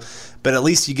table, but at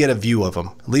least you get a view of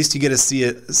them. At least you get to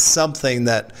see something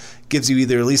that gives you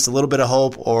either at least a little bit of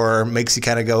hope or makes you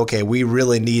kind of go, okay, we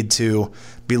really need to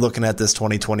be looking at this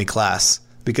 2020 class,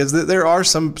 because there are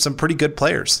some pretty good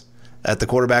players at the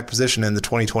quarterback position in the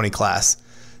 2020 class.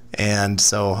 And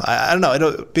so I don't know.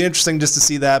 It'll be interesting just to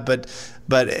see that, but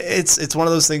it's one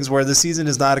of those things where the season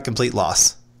is not a complete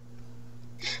loss.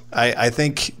 I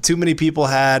think too many people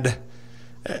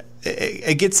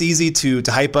it gets easy to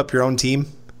hype up your own team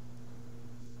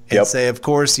and say, of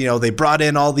course, they brought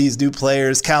in all these new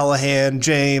players, Callahan,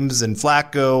 James, and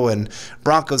Flacco, and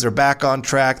Broncos are back on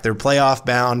track. They're playoff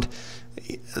bound.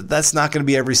 That's not going to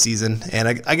be every season.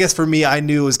 And I guess for me, I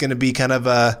knew it was going to be kind of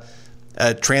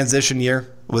a transition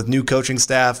year with new coaching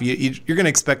staff. You're going to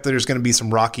expect that there's going to be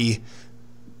some rocky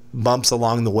bumps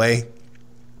along the way.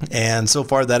 And so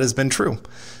far that has been true.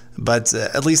 But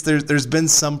at least there's been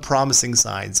some promising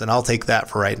signs, and I'll take that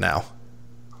for right now.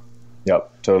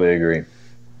 Yep, totally agree.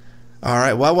 All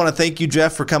right. Well, I want to thank you,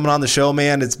 Jeff, for coming on the show,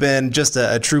 man. It's been just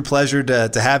a true pleasure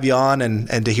to have you on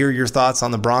and to hear your thoughts on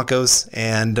the Broncos.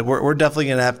 And we're definitely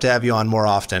going to have you on more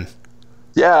often.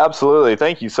 Yeah, absolutely.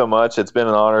 Thank you so much. It's been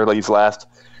an honor these last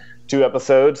 2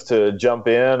 episodes to jump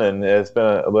in, and it's been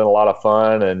a lot of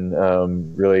fun,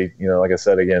 and really, like I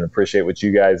said, again, appreciate what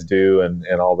you guys do and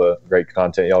all the great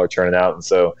content y'all are churning out. And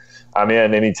so I'm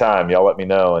in anytime. Y'all let me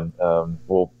know, and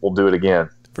we'll do it again.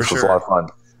 For sure. It's a lot of fun.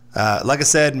 Like I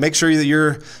said, make sure that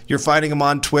you're finding him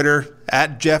on Twitter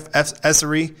at Jeff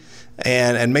Essary,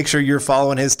 and make sure you're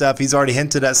following his stuff. He's already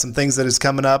hinted at some things that is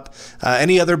coming up.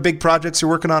 Any other big projects you're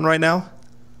working on right now?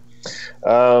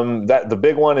 That the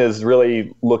big one is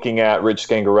really looking at Rich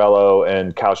Scangarello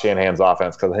and Kyle Shanahan's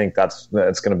offense, because I think that's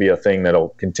going to be a thing that'll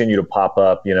continue to pop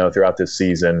up, throughout this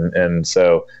season. And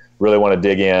so really want to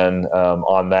dig in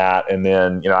on that. And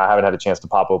then, I haven't had a chance to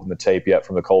pop open the tape yet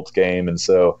from the Colts game, and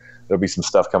so there'll be some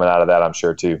stuff coming out of that, I'm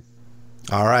sure, too.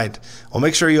 All right. Well,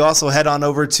 make sure you also head on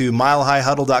over to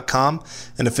milehighhuddle.com,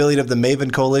 an affiliate of the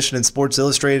Maven Coalition and Sports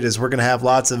Illustrated, as we're going to have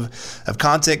lots of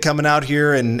content coming out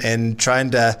here and trying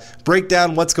to break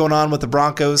down what's going on with the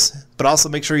Broncos. But also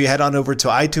make sure you head on over to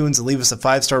iTunes and leave us a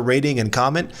 5-star rating and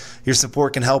comment. Your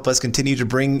support can help us continue to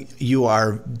bring you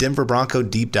our Denver Bronco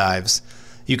deep dives.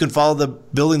 You can follow the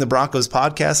Building the Broncos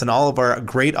podcast and all of our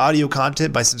great audio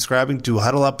content by subscribing to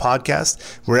Huddle Up Podcast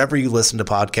wherever you listen to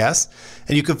podcasts.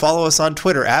 And you can follow us on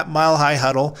Twitter at Mile High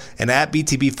Huddle and at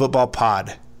BTB Football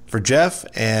Pod. For Jeff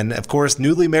and, of course,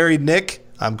 newly married Nick,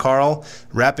 I'm Carl,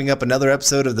 wrapping up another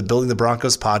episode of the Building the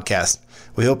Broncos podcast.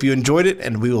 We hope you enjoyed it,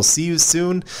 and we will see you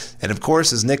soon. And of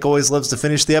course, as Nick always loves to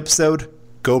finish the episode,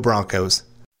 go Broncos.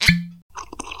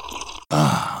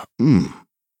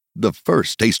 The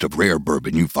first taste of rare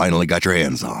bourbon you finally got your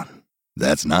hands on.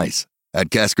 That's nice. At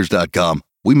Caskers.com,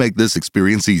 we make this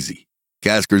experience easy.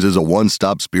 Caskers is a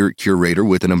one-stop spirit curator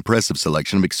with an impressive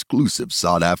selection of exclusive,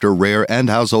 sought-after, rare, and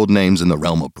household names in the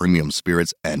realm of premium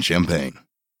spirits and champagne.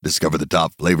 Discover the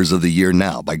top flavors of the year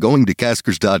now by going to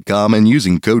Caskers.com and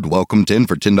using code WELCOME10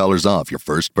 for $10 off your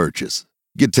first purchase.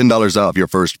 Get $10 off your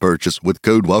first purchase with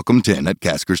code WELCOME10 at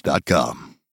Caskers.com.